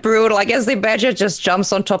kind of brutal. I guess the badger just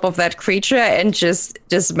jumps on top of that creature and just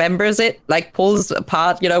dismembers it, like pulls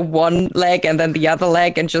apart, one leg and then the other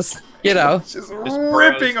leg and just. Just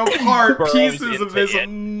ripping apart burrows pieces of into this it.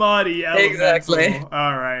 muddy elemental. Exactly.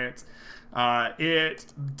 All right. It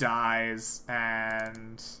dies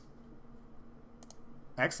and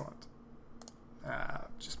excellent.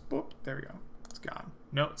 Just boop. There we go. It's gone.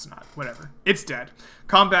 No, it's not. Whatever. It's dead.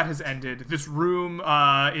 Combat has ended. This room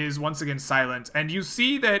is once again silent, and you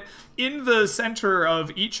see that in the center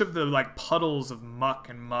of each of the puddles of muck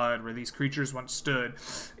and mud where these creatures once stood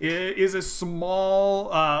is a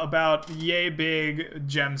small, about yay big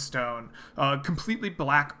gemstone, completely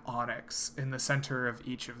black onyx in the center of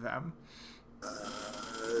each of them.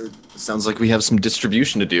 Sounds like we have some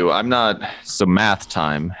distribution to do. I'm not. So math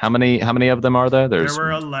time. How many of them are there? There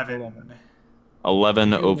were 11.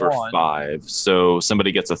 11 over won. 5. So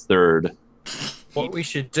somebody gets a third. What we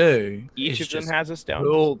should do Each is of them just has a stone.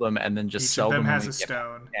 pull them and then just Each sell of them them. has when a we get back.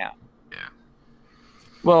 stone. Yeah.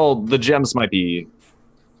 Well, the gems might be.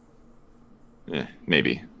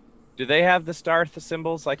 Maybe. Do they have the star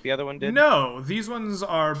symbols like the other one did? No, these ones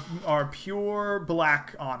are pure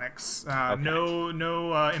black onyx.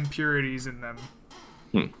 No impurities in them.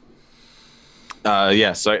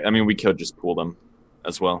 Yeah. So I mean, we could just pool them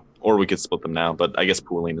as well, or we could split them now. But I guess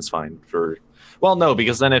pooling is fine for. Well, no,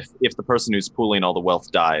 because then if the person who's pooling all the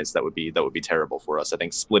wealth dies, that would be terrible for us. I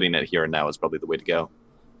think splitting it here and now is probably the way to go.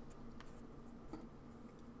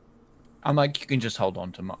 I'm like, you can just hold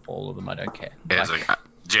on to all of them. I don't care. Yeah, it's like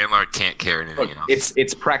Janlar can't carry anything Look, else.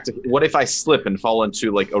 it's practical. What if I slip and fall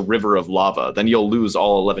into a river of lava? Then you'll lose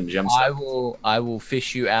all 11 gemstones. I will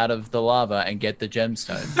fish you out of the lava and get the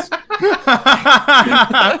gemstones.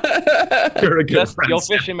 You're a good friend. You'll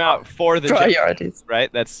fish him out for the Priorities. gemstones,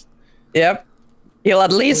 right? That's Yep. He'll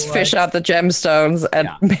at least fish out the gemstones and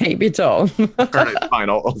maybe Tom. All right,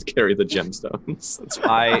 fine. I'll carry the gemstones. That's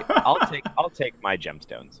fine. I'll take my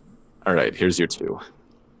gemstones. All right, here's your 2.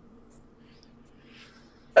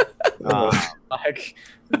 Like,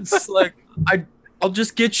 it's like I'll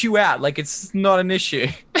just get you out. Like, it's not an issue.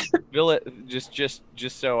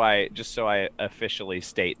 just so I officially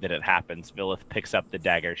state that it happens, Villith picks up the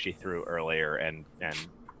dagger she threw earlier and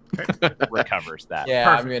recovers that.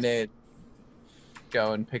 Yeah, Perfect. I'm gonna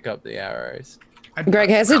go and pick up the arrows. Greg,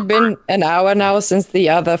 has it been an hour now since the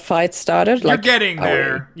other fight started? You're getting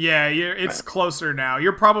there. Yeah, it's closer now.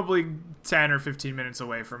 You're probably 10 or 15 minutes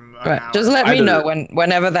away from an hour. Just let me know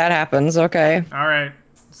whenever that happens, okay? All right.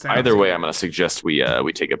 Either way, I'm going to suggest we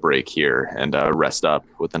take a break here and rest up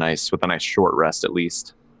with a nice short rest at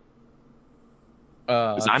least.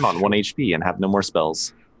 Because I'm on 1 HP and have no more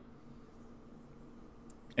spells.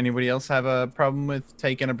 Anybody else have a problem with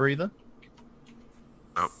taking a breather?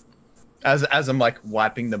 Nope. As I'm like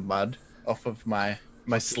wiping the mud off of my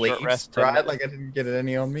sleeves, rest, right? Like I didn't get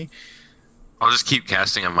any on me. I'll just keep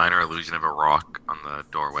casting a minor illusion of a rock on the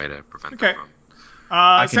doorway to prevent Okay. them from...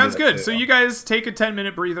 Sounds good. So you guys take a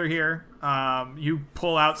 10-minute breather here. You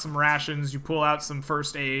pull out some rations. You pull out some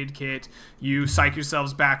first aid kit. You psych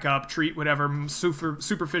yourselves back up. Treat whatever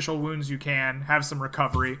superficial wounds you can. Have some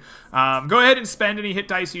recovery. Go ahead and spend any hit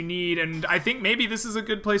dice you need. And I think maybe this is a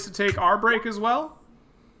good place to take our break as well.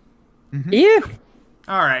 Mm-hmm. Yeah.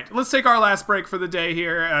 All right. Let's take our last break for the day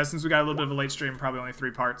here. Since we got a little bit of a late stream, probably only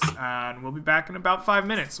 3 parts. And we'll be back in about 5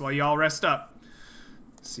 minutes while you all rest up.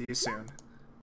 See you soon.